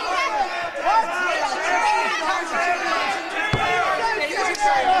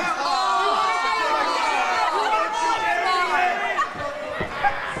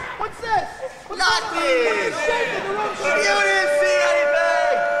 What's this? Nothing. You didn't see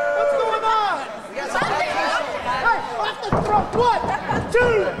anything. What's going on? Hey, off the throat. 1, 2,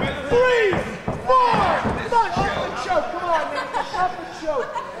 3, 4. Come on, off the choke. Come on, man. Off the choke.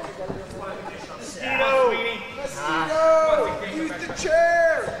 Mosquito. Use the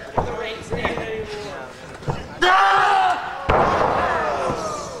chair.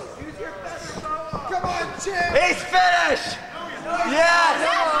 Come on, champ. He's finished! Yes!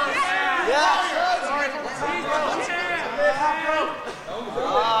 Yes!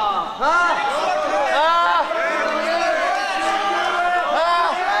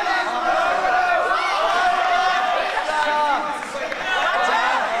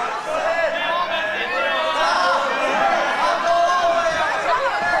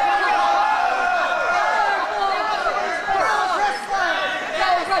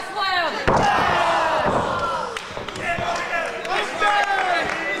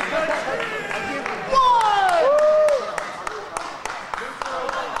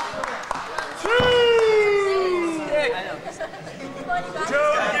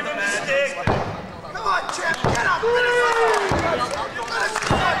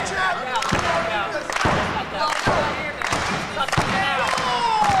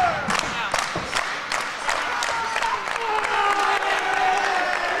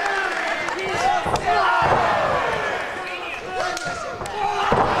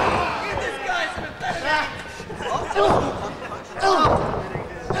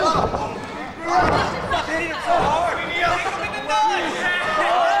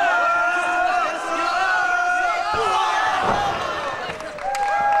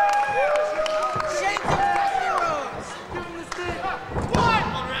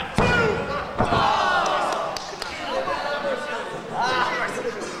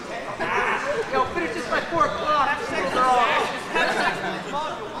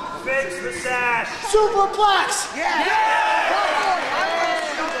 Superplex!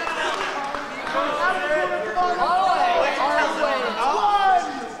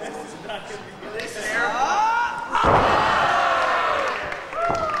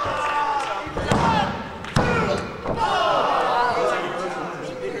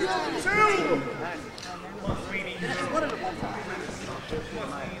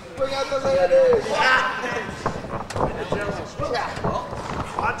 Bring out the ladies.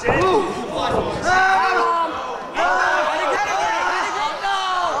 Watch it.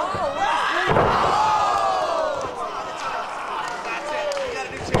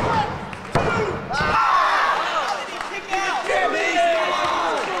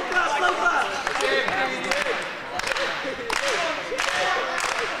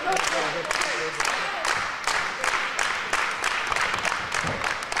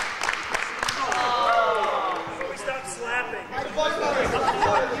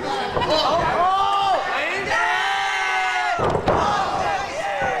 Oh!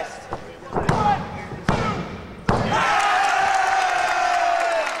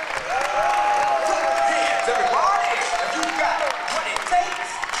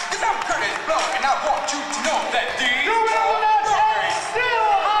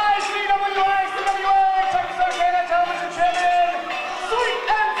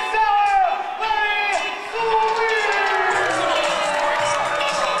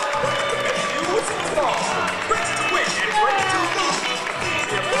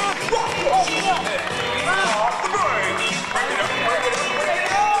 The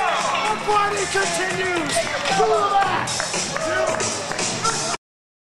party continues.